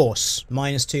 Of course.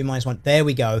 -2, -1. There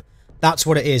we go. That's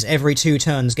what it is. Every 2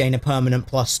 turns gain a permanent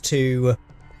 +2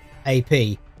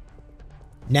 AP.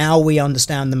 Now we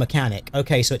understand the mechanic.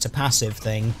 Okay, so it's a passive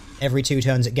thing. Every 2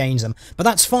 turns it gains them. But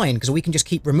that's fine, because we can just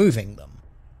keep removing them.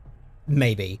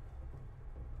 Maybe.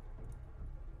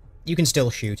 You can still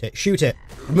shoot it. Shoot it.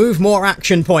 Remove more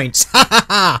action points. Ha ha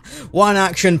ha! 1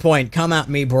 action point. Come at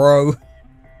me, bro.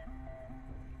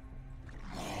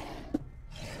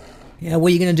 Yeah, what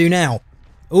are you going to do now?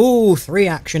 Ooh, 3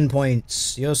 action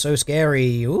points. You're so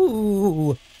scary.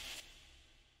 Ooh.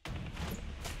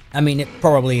 I mean, it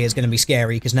probably is going to be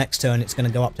scary, because next turn it's going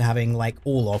to go up to having, like,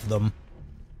 all of them.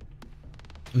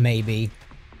 Maybe.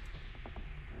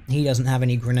 He doesn't have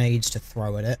any grenades to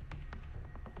throw at it.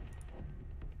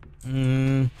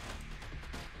 I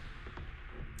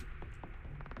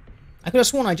could have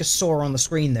sworn I just saw on the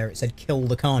screen there it said kill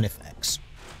the Carnifex.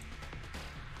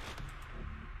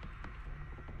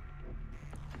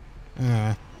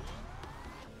 Alright,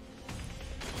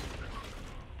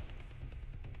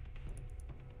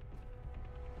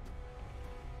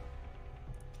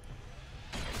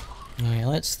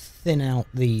 let's thin out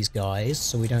these guys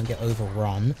so we don't get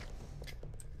overrun.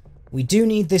 We do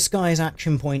need this guy's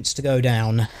action points to go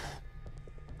down.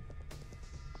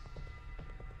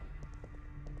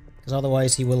 Because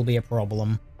otherwise he will be a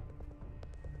problem.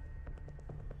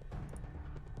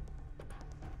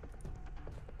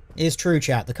 It is true,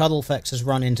 chat. The Cuddlefex has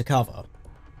run into cover.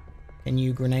 Can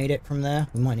you grenade it from there?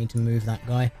 We might need to move that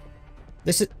guy.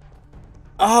 This is...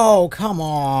 Oh, come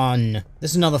on!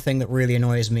 This is another thing that really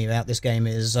annoys me about this game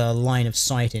is line of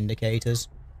sight indicators.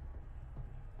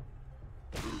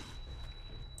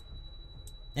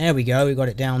 There we go, we got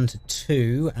it down to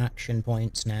 2 action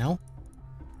points now.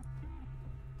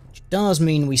 Which does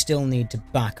mean we still need to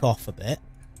back off a bit.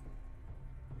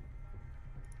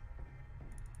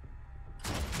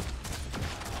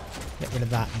 Get rid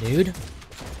of that dude.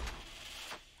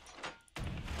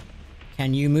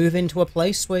 Can you move into a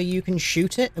place where you can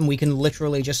shoot it and we can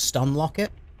literally just stun lock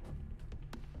it?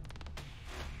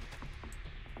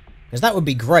 Because that would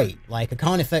be great. Like a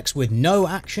Carnifex with no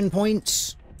action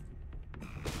points.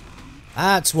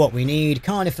 That's what we need.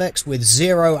 Carnifex with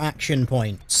 0 action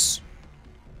points.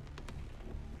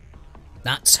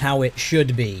 That's how it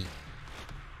should be.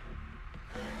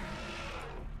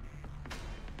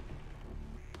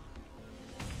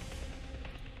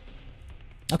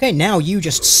 Okay, now you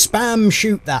just spam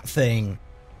shoot that thing.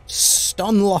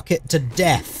 stunlock it to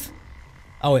death.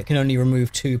 Oh, it can only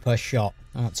remove 2 per shot.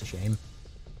 Oh, that's a shame.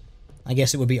 I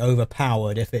guess it would be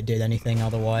overpowered if it did anything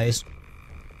otherwise.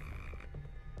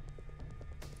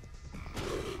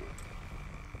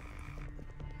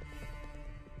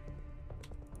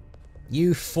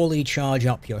 You fully charge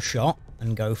up your shot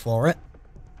and go for it.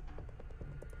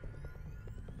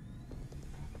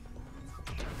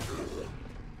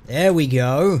 There we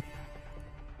go.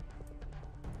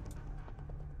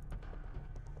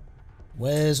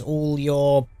 Where's all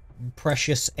your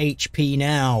precious HP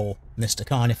now, Mr.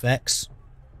 Carnifex?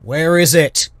 Where is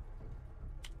it?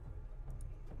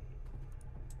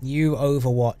 You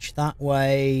overwatch that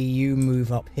way, you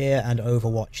move up here and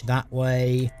overwatch that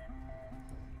way.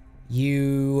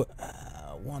 You...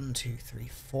 1, 2, 3,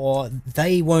 4...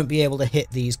 They won't be able to hit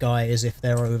these guys if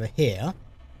they're over here.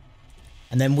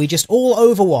 And then we just all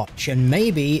overwatch, and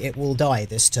maybe it will die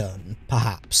this turn,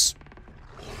 perhaps.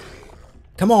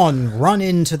 Come on, run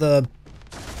into the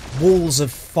walls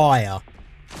of fire.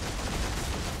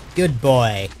 Good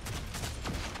boy.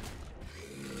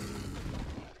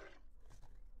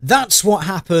 That's what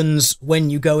happens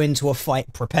when you go into a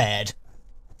fight prepared.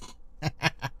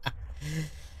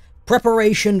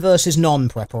 Preparation versus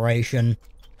non-preparation.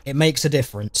 It makes a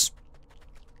difference.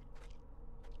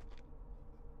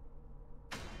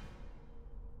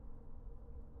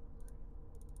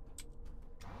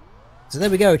 So there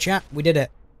we go, chat. We did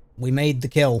it. We made the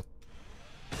kill.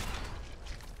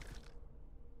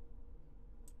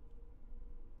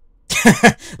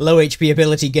 Low HP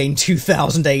ability gain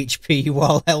 2000 HP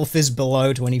while health is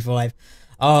below 25.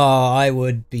 Oh, I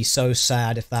would be so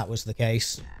sad if that was the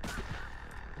case.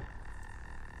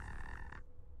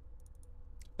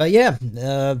 But yeah,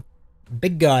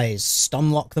 big guys,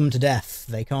 stunlock them to death.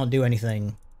 They can't do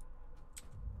anything.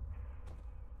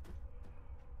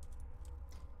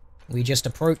 We just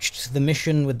approached the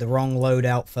mission with the wrong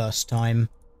loadout first time.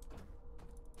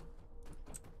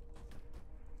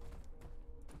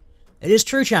 It is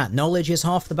true, chat. Knowledge is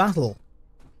half the battle.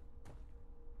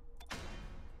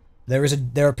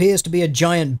 There appears to be a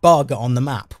giant bug on the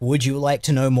map. Would you like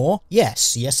to know more?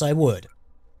 Yes. Yes, I would.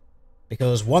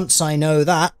 Because once I know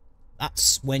that,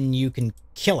 that's when you can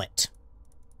kill it.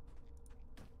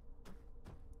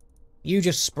 You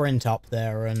just sprint up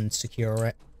there and secure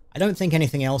it. I don't think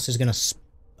anything else is gonna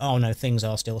oh no, things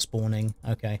are still spawning.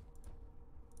 Okay.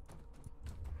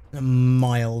 A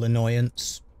mild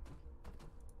annoyance.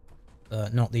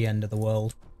 But not the end of the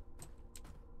world.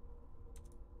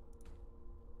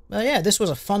 But yeah, this was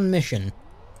a fun mission.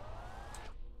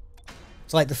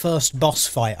 It's like the first boss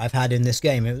fight I've had in this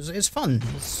game. It's fun.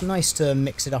 It's nice to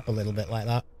mix it up a little bit like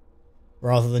that.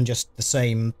 Rather than just the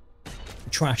same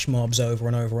trash mobs over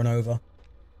and over and over.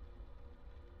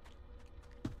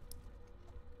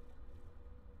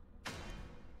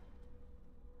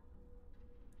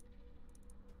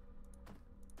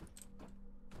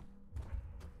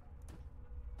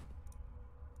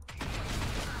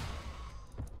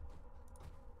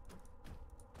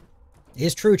 It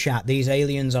is true, chat. These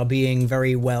aliens are being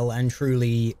very well and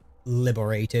truly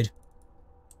liberated.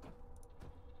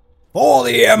 For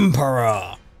the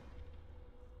Emperor!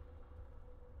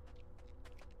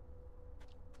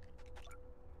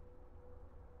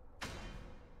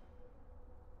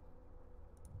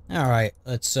 Alright,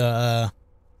 let's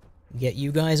get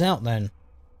you guys out then.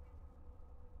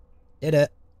 Did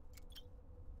it.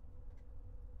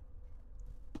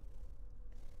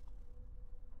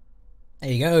 There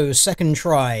you go, second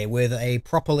try with a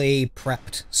properly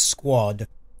prepped squad.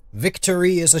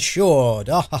 Victory is assured!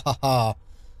 Ah ha ha ha!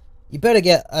 You better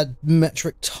get a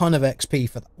metric ton of XP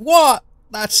for that. What?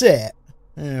 That's it?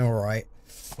 Alright,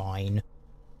 fine.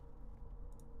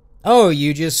 Oh,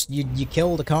 you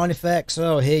killed a Carnifex?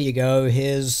 Oh, here you go.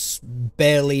 Here's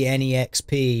barely any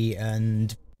XP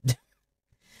and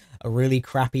a really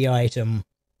crappy item.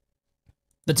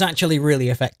 That's actually really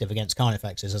effective against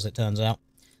Carnifexes, as it turns out.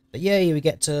 But yay, we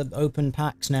get to open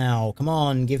packs now. Come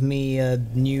on, give me a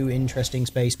new interesting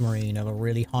Space Marine of a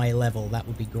really high level. That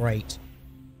would be great.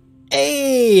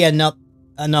 Hey!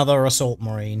 Another Assault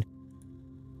Marine.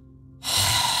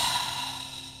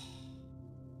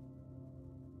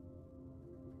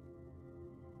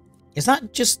 Is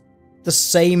that just the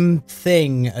same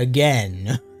thing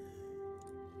again?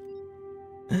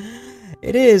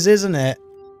 It is, isn't it?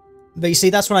 But you see,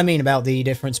 that's what I mean about the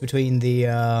difference between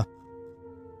the,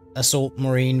 Assault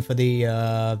Marine for the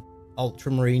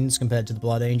Ultramarines compared to the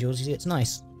Blood Angels. You see, it's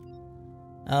nice.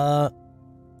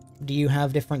 Do you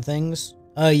have different things?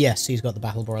 Yes, he's got the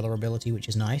Battle Brother ability, which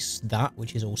is nice. That,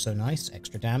 which is also nice.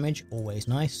 Extra damage, always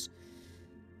nice.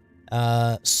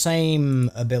 Same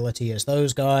ability as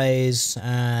those guys,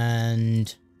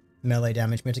 and melee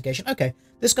damage mitigation. Okay,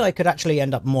 this guy could actually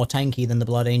end up more tanky than the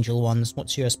Blood Angel ones.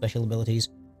 What's your special abilities?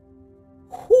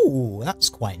 Ooh, that's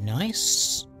quite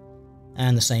nice.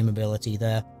 And the same ability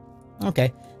there.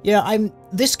 Okay, yeah,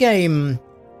 this game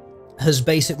has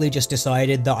basically just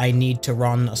decided that I need to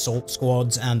run assault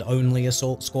squads and only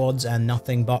assault squads and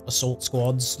nothing but assault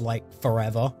squads, like,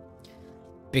 forever.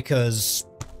 Because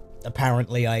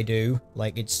apparently I do.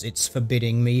 Like, it's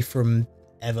forbidding me from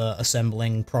ever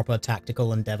assembling proper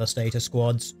tactical and devastator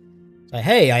squads. So,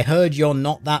 hey, I heard you're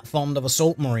not that fond of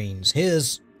assault marines.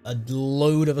 Here's a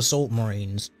load of assault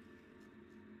marines.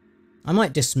 I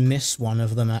might dismiss one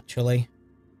of them, actually,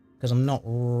 because I'm not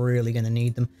really going to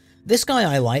need them. This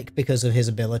guy I like because of his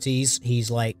abilities. He's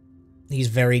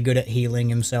very good at healing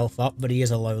himself up, but he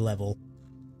is a low level.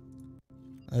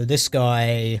 This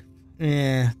guy...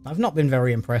 I've not been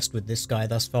very impressed with this guy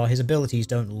thus far. His abilities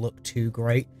don't look too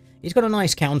great. He's got a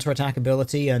nice counter-attack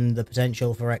ability and the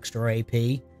potential for extra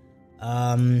AP.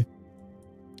 But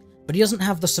he doesn't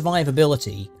have the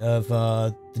survivability of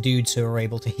the dudes who are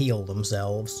able to heal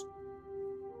themselves.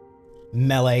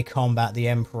 Melee combat, the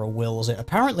Emperor wills it.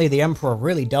 Apparently the Emperor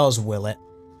really does will it.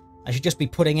 I should just be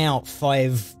putting out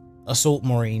 5 Assault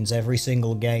Marines every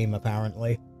single game,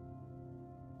 apparently.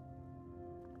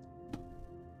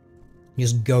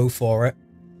 Just go for it.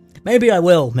 Maybe I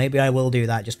will. Maybe I will do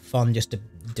that just for fun, just to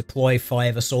deploy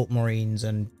 5 Assault Marines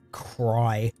and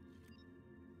cry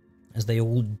as they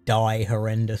all die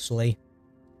horrendously.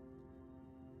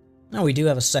 Now we do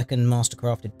have a second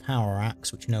Mastercrafted Power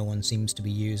Axe, which no one seems to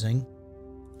be using.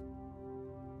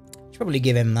 Should probably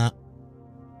give him that.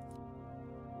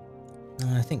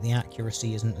 I think the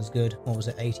accuracy isn't as good. What was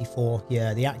it, 84?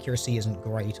 Yeah, the accuracy isn't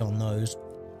great on those.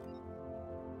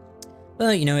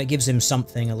 But, you know, it gives him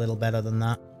something a little better than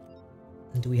that.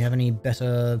 Do we have any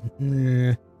better...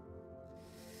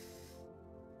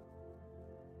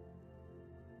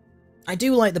 I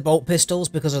do like the bolt pistols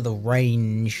because of the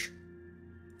range.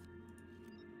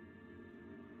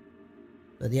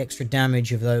 But the extra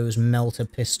damage of those melter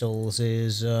pistols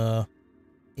is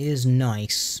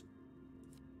nice.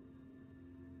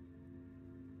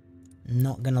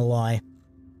 Not gonna lie.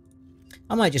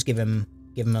 I might just give him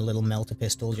a little melter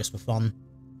pistol just for fun.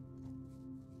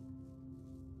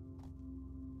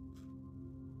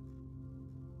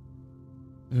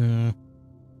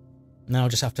 Now I'll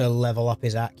just have to level up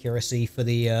his accuracy for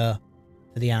the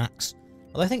axe.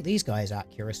 Well, I think these guys'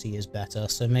 accuracy is better,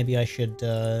 so maybe I should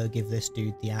give this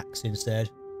dude the axe instead.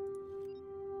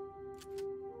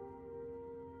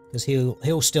 Because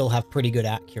he'll still have pretty good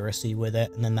accuracy with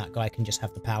it, and then that guy can just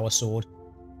have the power sword.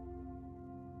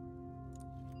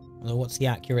 Well, what's the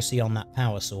accuracy on that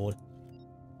power sword?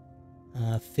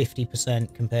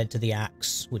 50% compared to the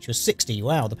axe, which was 60.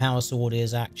 Wow, the power sword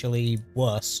is actually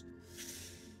worse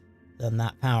than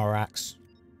that power axe.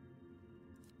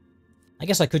 I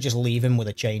guess I could just leave him with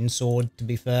a chainsword, to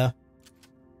be fair.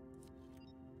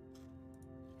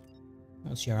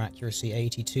 What's your accuracy?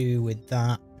 82 with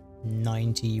that.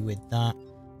 90 with that.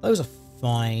 Those are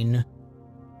fine.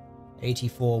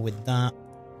 84 with that.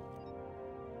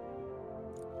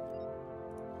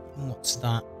 What's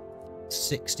that?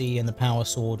 60, and the power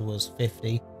sword was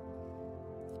 50.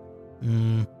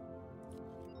 I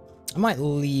might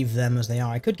leave them as they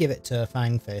are. I could give it to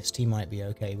Fangfist. He might be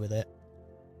okay with it.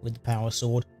 With the power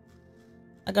sword.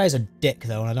 That guy's a dick,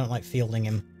 though, and I don't like fielding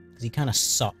him. Because he kind of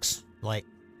sucks. Like,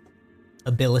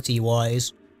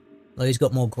 ability-wise. Though he's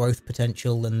got more growth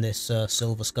potential than this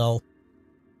Silver Skull.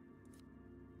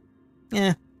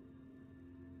 Yeah.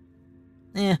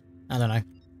 I don't know.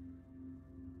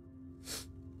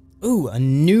 Ooh, a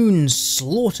noon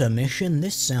slaughter mission.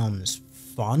 This sounds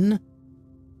fun.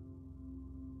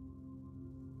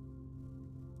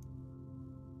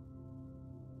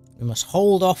 We must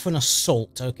hold off an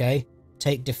assault, okay.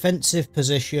 Take defensive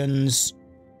positions.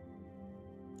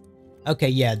 Okay,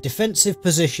 yeah, defensive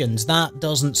positions. That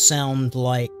doesn't sound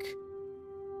like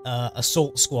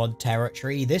assault squad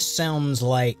territory. This sounds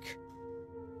like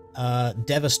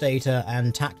Devastator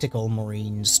and Tactical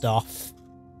Marine stuff.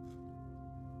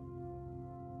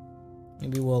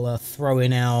 Maybe we'll throw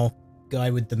in our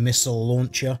guy with the missile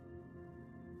launcher.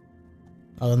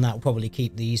 Other than that, we'll probably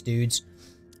keep these dudes.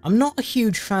 I'm not a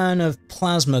huge fan of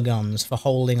plasma guns for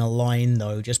holding a line,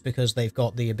 though, just because they've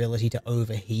got the ability to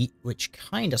overheat, which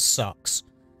kind of sucks.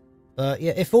 But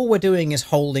yeah, if all we're doing is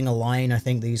holding a line, I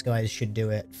think these guys should do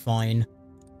it fine.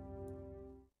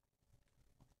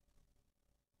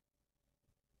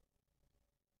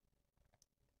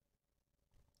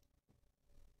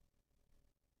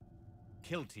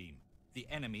 Kill team, the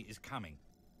enemy is coming.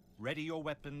 Ready your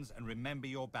weapons and remember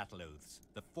your battle oaths.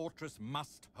 The fortress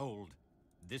must hold.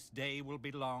 This day will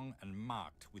be long and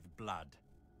marked with blood.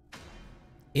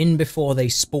 In before they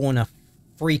spawn a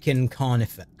freaking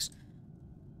Carnifex.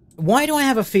 Why do I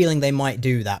have a feeling they might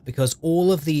do that? Because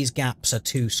all of these gaps are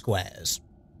 2 squares.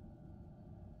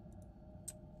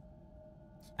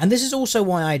 And this is also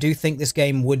why I do think this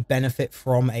game would benefit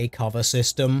from a cover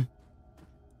system.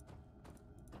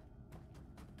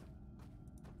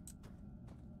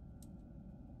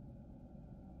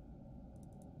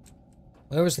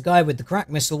 Where was the guy with the crack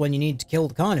missile when you need to kill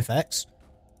the Carnifex?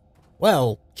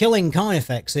 Well, killing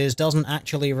Carnifexes doesn't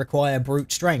actually require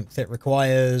brute strength. It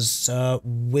requires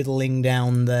whittling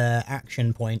down their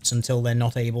action points until they're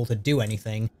not able to do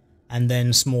anything, and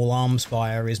then small arms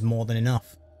fire is more than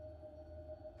enough.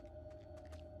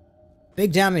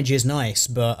 Big damage is nice,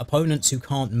 but opponents who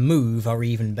can't move are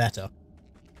even better.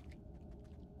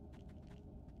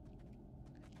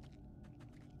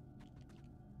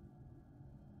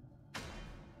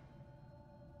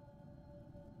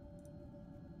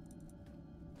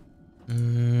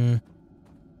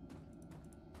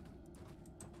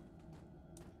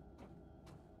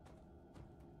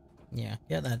 Yeah,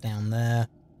 get that down there.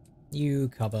 You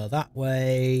cover that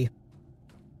way.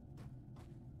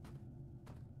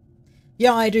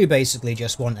 Yeah, I do basically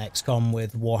just want XCOM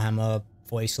with Warhammer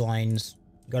voice lines.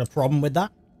 You got a problem with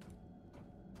that?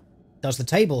 Does the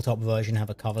tabletop version have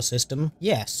a cover system?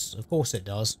 Yes, of course it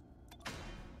does.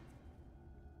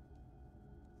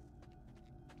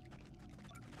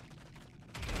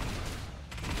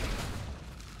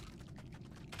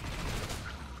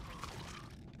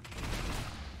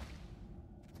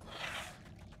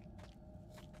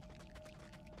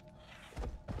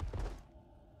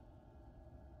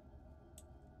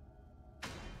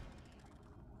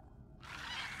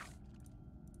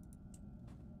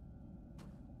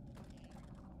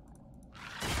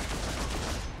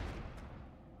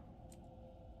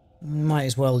 Might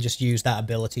as well just use that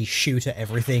ability, shoot at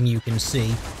everything you can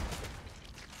see.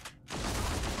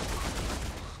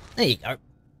 There you go.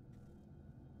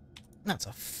 That's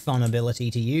a fun ability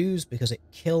to use, because it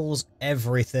kills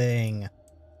everything.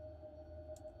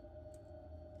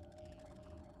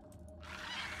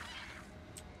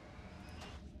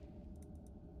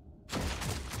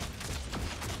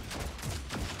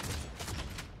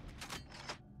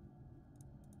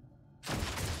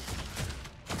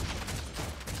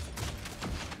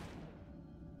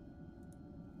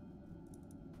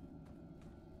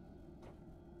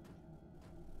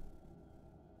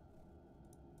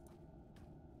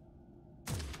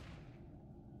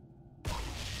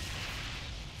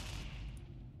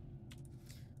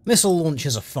 Missile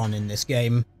launchers are fun in this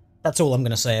game. That's all I'm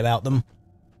going to say about them.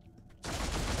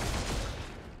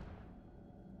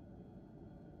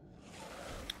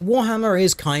 Warhammer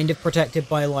is kind of protected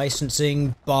by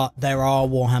licensing, but there are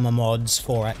Warhammer mods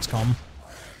for XCOM.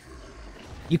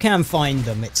 You can find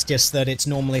them, it's just that it's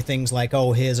normally things like,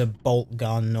 oh, here's a bolt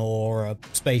gun or a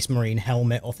Space Marine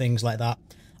helmet or things like that.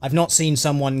 I've not seen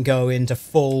someone go into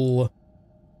full...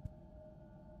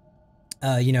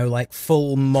 you know, like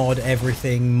full mod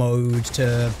everything mode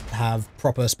to have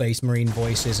proper Space Marine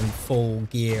voices and full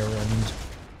gear and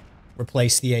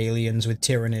replace the aliens with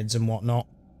Tyranids and whatnot.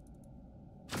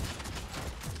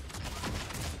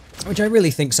 Which I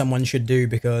really think someone should do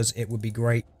because it would be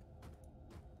great.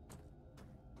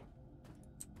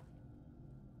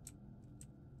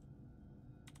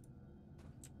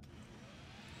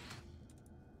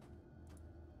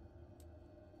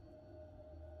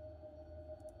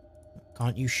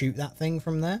 Can't you shoot that thing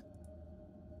from there?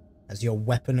 Has your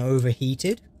weapon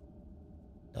overheated?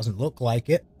 Doesn't look like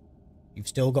it. You've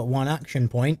still got 1 action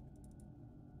point.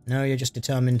 No, you're just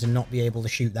determined to not be able to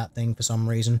shoot that thing for some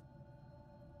reason.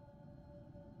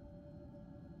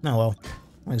 Oh well,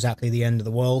 not exactly the end of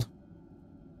the world.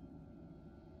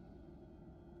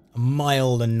 A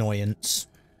mild annoyance.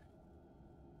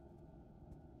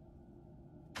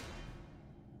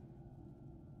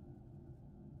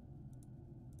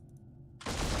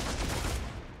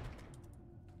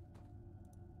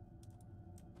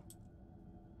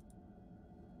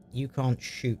 You can't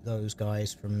shoot those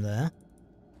guys from there.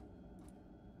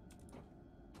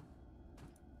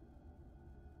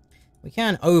 We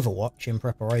can Overwatch in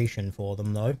preparation for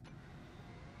them, though.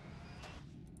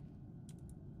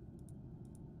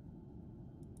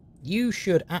 You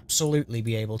should absolutely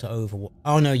be able to Overwatch.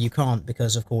 Oh no, you can't,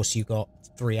 because of course you got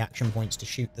 3 action points to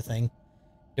shoot the thing.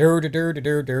 Dur dur dur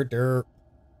dur dur dur.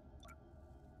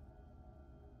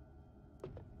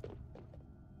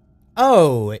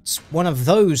 Oh, it's one of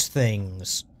those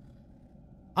things.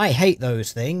 I hate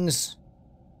those things.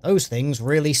 Those things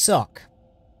really suck.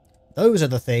 those are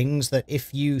the things that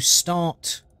if you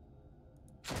start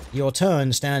your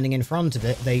turn standing in front of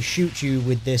it, they shoot you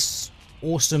with this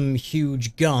awesome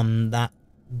huge gun that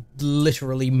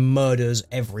literally murders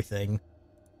everything.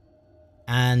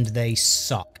 And they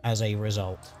suck as a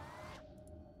result.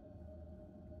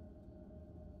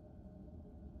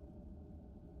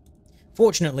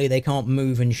 Fortunately, they can't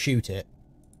move and shoot it,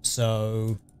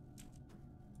 so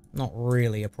not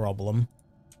really a problem.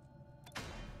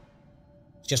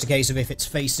 It's just a case of if it's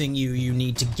facing you, you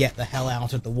need to get the hell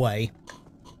out of the way.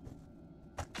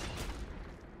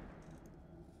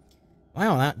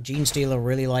 Wow, that Gene Stealer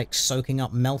really likes soaking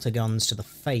up melter guns to the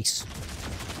face.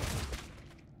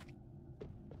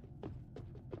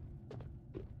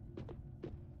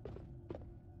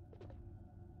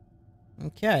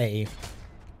 Okay.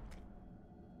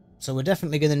 So we're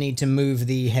definitely going to need to move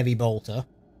the heavy bolter.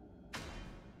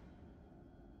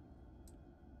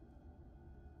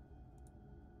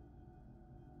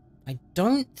 I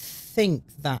don't think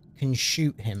that can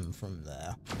shoot him from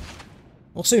there.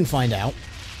 We'll soon find out.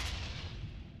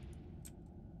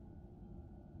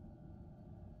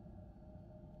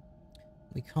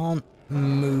 We can't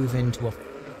move into a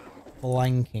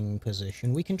flanking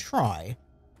position. We can try.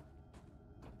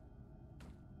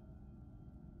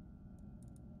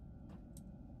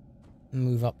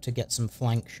 Move up to get some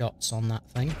flank shots on that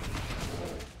thing.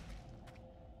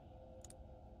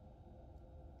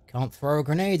 Can't throw a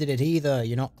grenade at it either.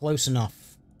 You're not close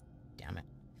enough. Damn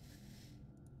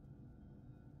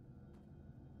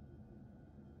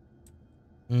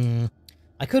it.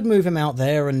 I could move him out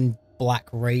there and Black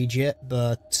Rage it,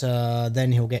 but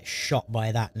then he'll get shot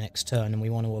by that next turn, and we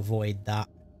want to avoid that.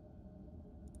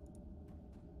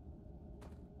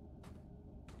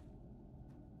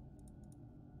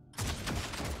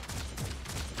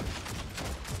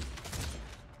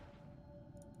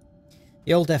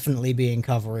 You'll definitely be in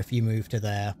cover if you move to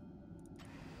there.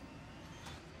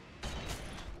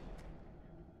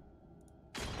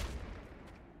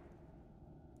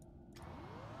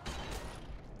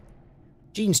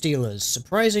 Gene Stealers,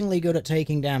 surprisingly good at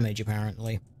taking damage,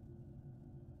 apparently.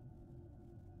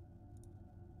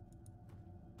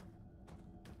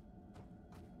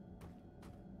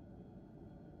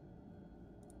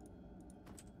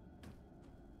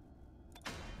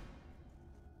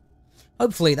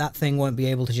 Hopefully that thing won't be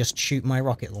able to just shoot my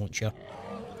rocket launcher.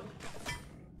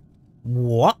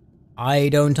 What? I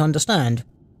don't understand.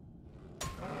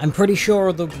 I'm pretty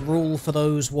sure the rule for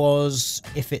those was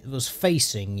if it was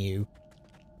facing you.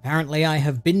 Apparently I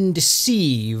have been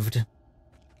deceived.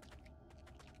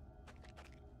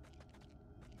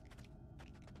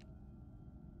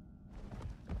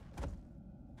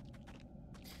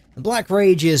 The Black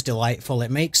Rage is delightful. It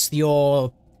makes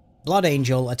your Blood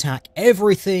Angel attack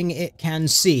everything it can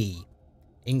see,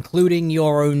 including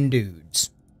your own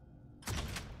dudes.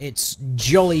 It's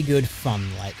jolly good fun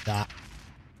like that.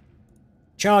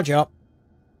 Charge up.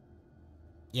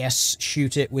 Yes,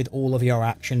 shoot it with all of your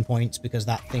action points, because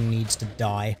that thing needs to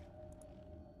die.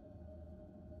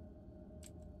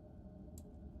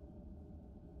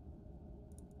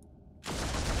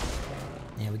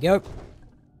 There we go.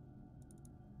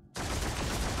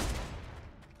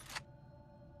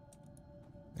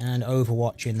 And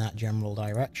Overwatch in that general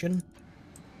direction.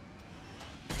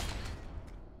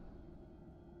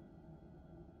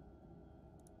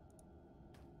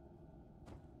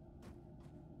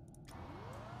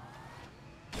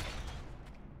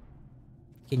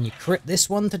 Can you crit this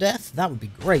one to death? That would be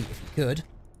great if you could.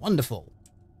 Wonderful.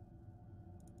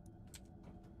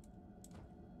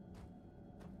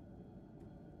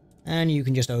 And you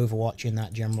can just Overwatch in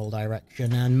that general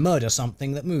direction and murder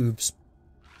something that moves.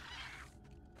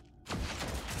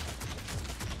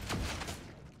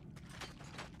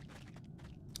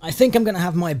 I think I'm going to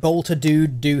have my bolter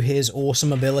dude do his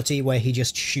awesome ability where he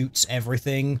just shoots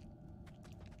everything.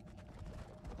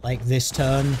 Like this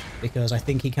turn, because I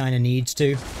think he kind of needs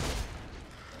to.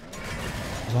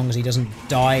 As long as he doesn't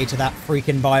die to that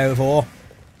freaking biovore.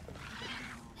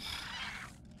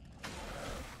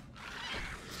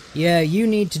 Yeah, you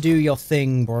need to do your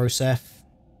thing, Broseph.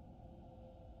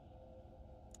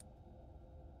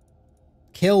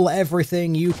 Kill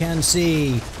everything you can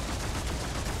see.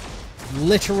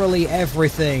 Literally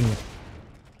everything.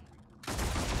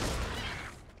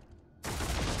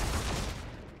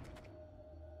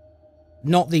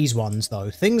 Not these ones,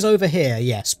 though. Things over here,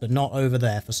 yes, but not over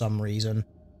there for some reason.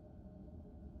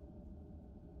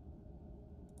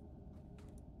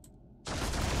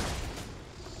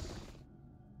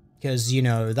 Because, you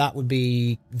know, that would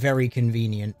be very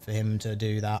convenient for him to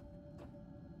do that.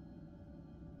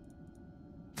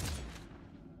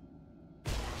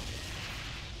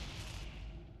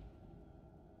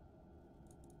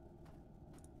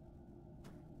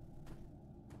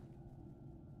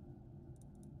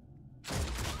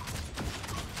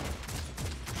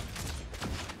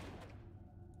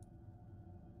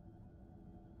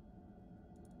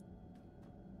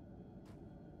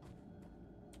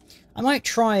 I might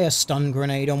try a stun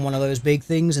grenade on one of those big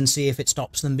things and see if it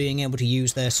stops them being able to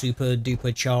use their super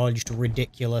duper charged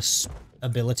ridiculous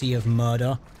ability of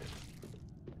murder.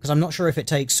 Because I'm not sure if it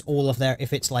takes all of their,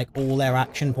 if it's like all their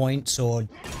action points or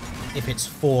if it's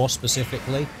 4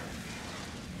 specifically.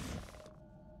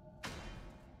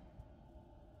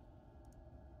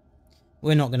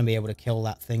 We're not going to be able to kill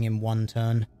that thing in 1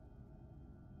 turn.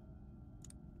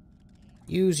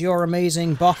 Use your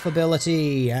amazing buff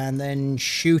ability and then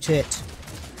shoot it.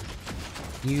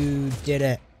 You did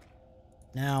it.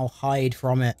 Now hide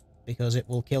from it because it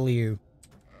will kill you.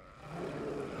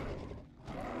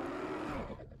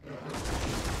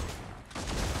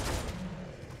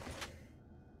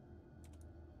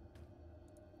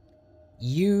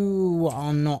 You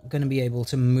are not going to be able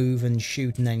to move and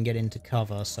shoot and then get into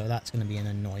cover, so that's going to be an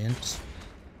annoyance.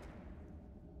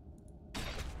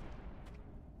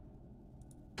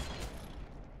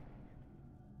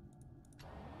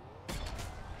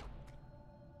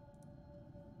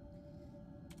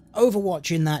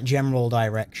 Overwatch in that general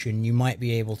direction, you might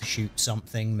be able to shoot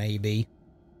something, maybe.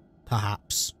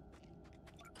 Perhaps.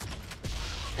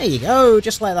 There you go,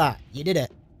 just like that. You did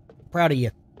it. Proud of you.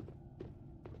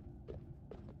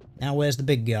 Now where's the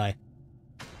big guy?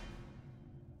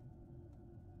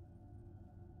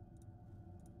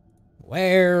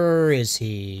 Where is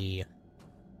he?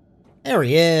 There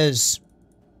he is.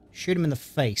 Shoot him in the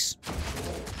face.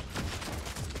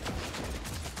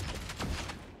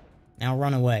 Now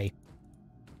run away.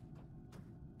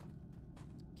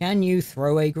 Can you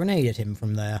throw a grenade at him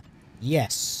from there?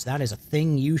 Yes, that is a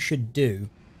thing you should do.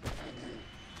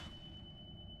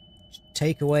 Just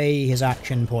take away his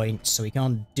action points so he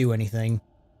can't do anything.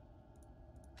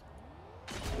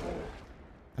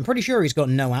 I'm pretty sure he's got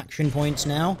no action points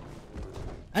now.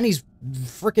 And he's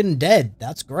freaking dead.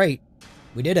 That's great.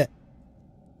 We did it.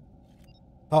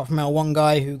 Apart from our one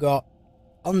guy who got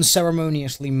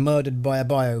unceremoniously murdered by a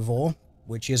biovore,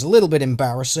 which is a little bit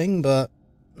embarrassing, but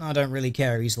I don't really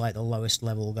care. He's like the lowest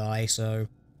level guy, so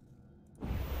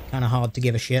kind of hard to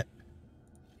give a shit.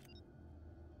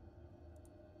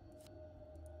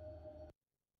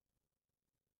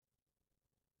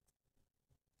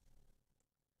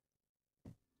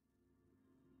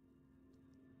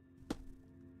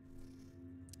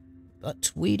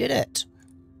 But we did it.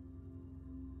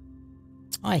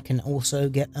 I can also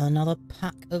get another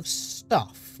pack of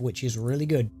stuff, which is really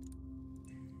good.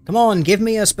 Come on, give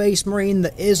me a Space Marine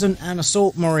that isn't an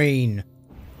Assault Marine.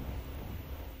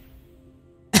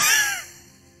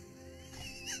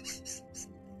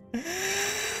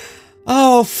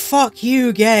 Oh, fuck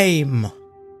you, game.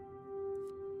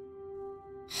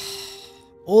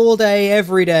 All day,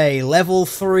 every day, level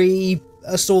 3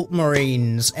 Assault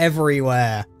Marines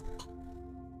everywhere.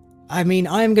 I mean,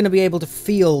 I'm going to be able to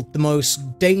field the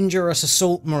most dangerous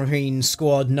Assault Marine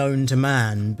squad known to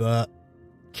man, but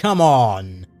come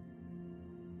on.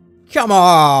 Come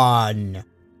on!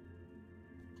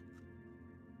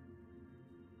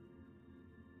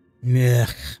 Ugh.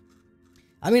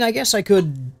 I mean, I guess I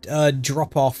could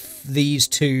drop off these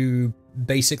 2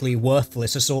 basically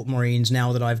worthless Assault Marines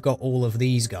now that I've got all of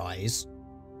these guys.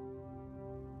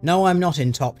 No, I'm not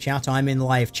in top chat, I'm in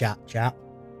live chat, chat.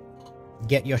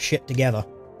 Get your shit together.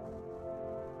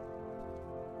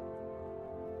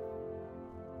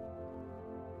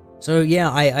 So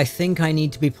yeah, I think I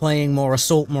need to be playing more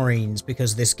Assault Marines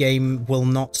because this game will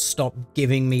not stop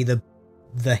giving me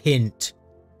the hint.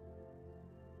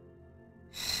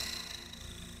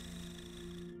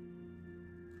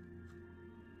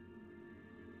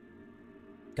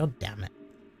 God damn it.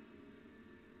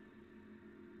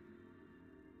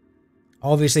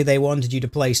 Obviously they wanted you to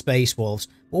play Space Wolves.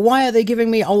 Well, why are they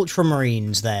giving me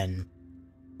Ultramarines then?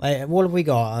 Like, what have we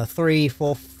got? 3,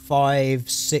 4, 5,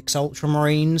 6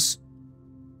 Ultramarines?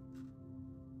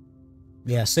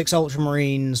 Yeah, 6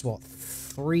 Ultramarines, what,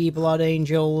 3 Blood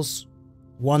Angels?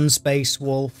 1 Space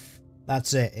Wolf?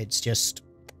 That's it, it's just...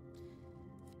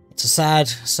 It's a sad,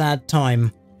 sad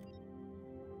time.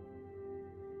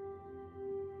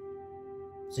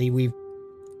 See, we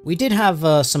did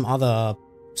have some other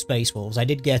Space Wolves. I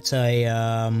did get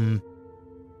a,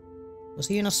 was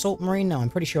he an Assault Marine? No, I'm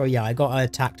pretty sure, yeah, I got a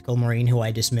Tactical Marine who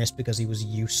I dismissed because he was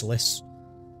useless.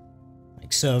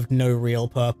 Like, served no real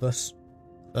purpose.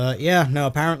 But yeah, no,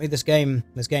 apparently this game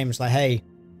is like, hey,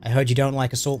 I heard you don't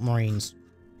like Assault Marines.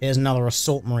 Here's another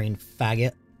Assault Marine,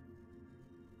 faggot.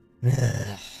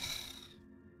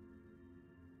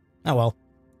 Oh well.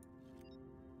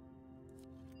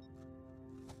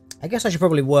 I guess I should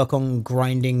probably work on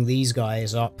grinding these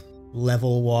guys up,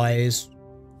 level-wise.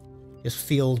 Just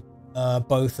field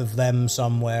both of them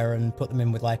somewhere and put them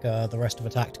in with like the rest of a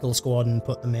tactical squad and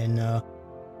put them into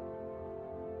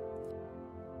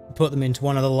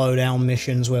one of the lowdown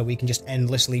missions where we can just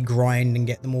endlessly grind and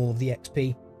get them all of the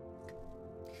XP.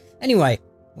 Anyway,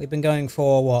 we've been going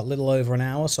for, what, a little over an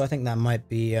hour, so I think that might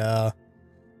be a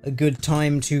good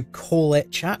time to call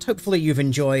it, chat. Hopefully you've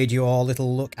enjoyed your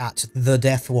little look at the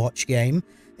Deathwatch game.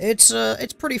 It's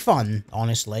pretty fun,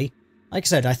 honestly. Like I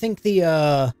said, I think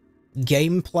the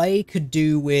gameplay could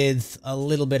do with a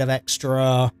little bit of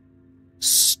extra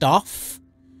stuff.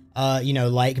 You know,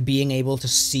 like being able to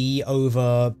see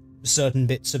over certain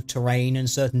bits of terrain and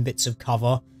certain bits of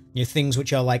cover. You know, things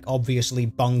which are, like, obviously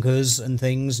bunkers and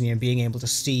things, you know, being able to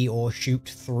see or shoot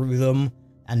through them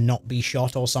and not be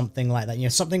shot or something like that. You know,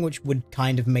 something which would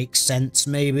kind of make sense,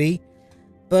 maybe.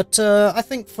 But, I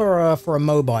think for a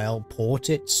mobile port,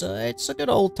 it's a good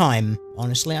old time,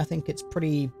 honestly. I think it's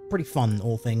pretty fun,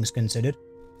 all things considered.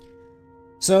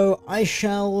 So, I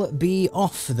shall be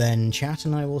off then, chat,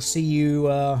 and I will see you,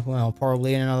 well,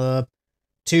 probably in another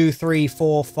 2, 3,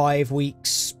 4, 5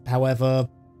 weeks, however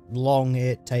long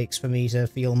it takes for me to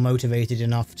feel motivated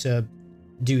enough to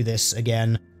do this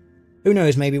again. Who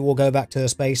knows, maybe we'll go back to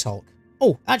Space Hulk.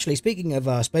 Oh, actually, speaking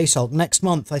of Space Hulk, next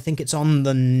month, I think it's on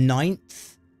the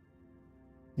 9th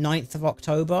of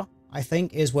October, I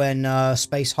think, is when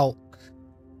Space Hulk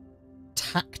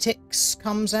Tactics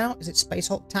comes out. Is it Space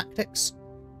Hulk Tactics?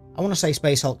 I want to say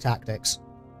Space Hulk Tactics.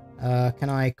 Can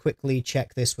I quickly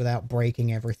check this without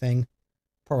breaking everything?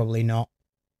 Probably not.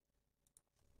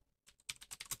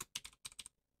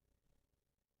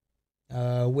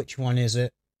 Which one is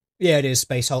it? Yeah, it is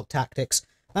Space Hulk Tactics.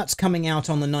 That's coming out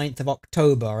on the 9th of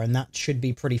October, and that should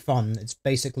be pretty fun. It's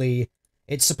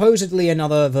supposedly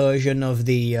another version of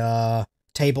the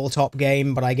tabletop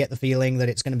game, but I get the feeling that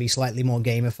it's going to be slightly more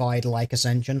gamified like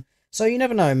Ascension. So you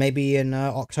never know, maybe in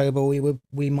October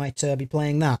we might be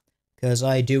playing that, because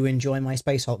I do enjoy my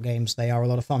Space Hulk games. They are a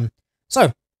lot of fun.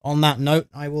 So, on that note,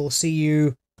 I will see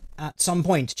you at some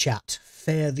point, chat.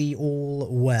 Fare thee all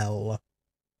well.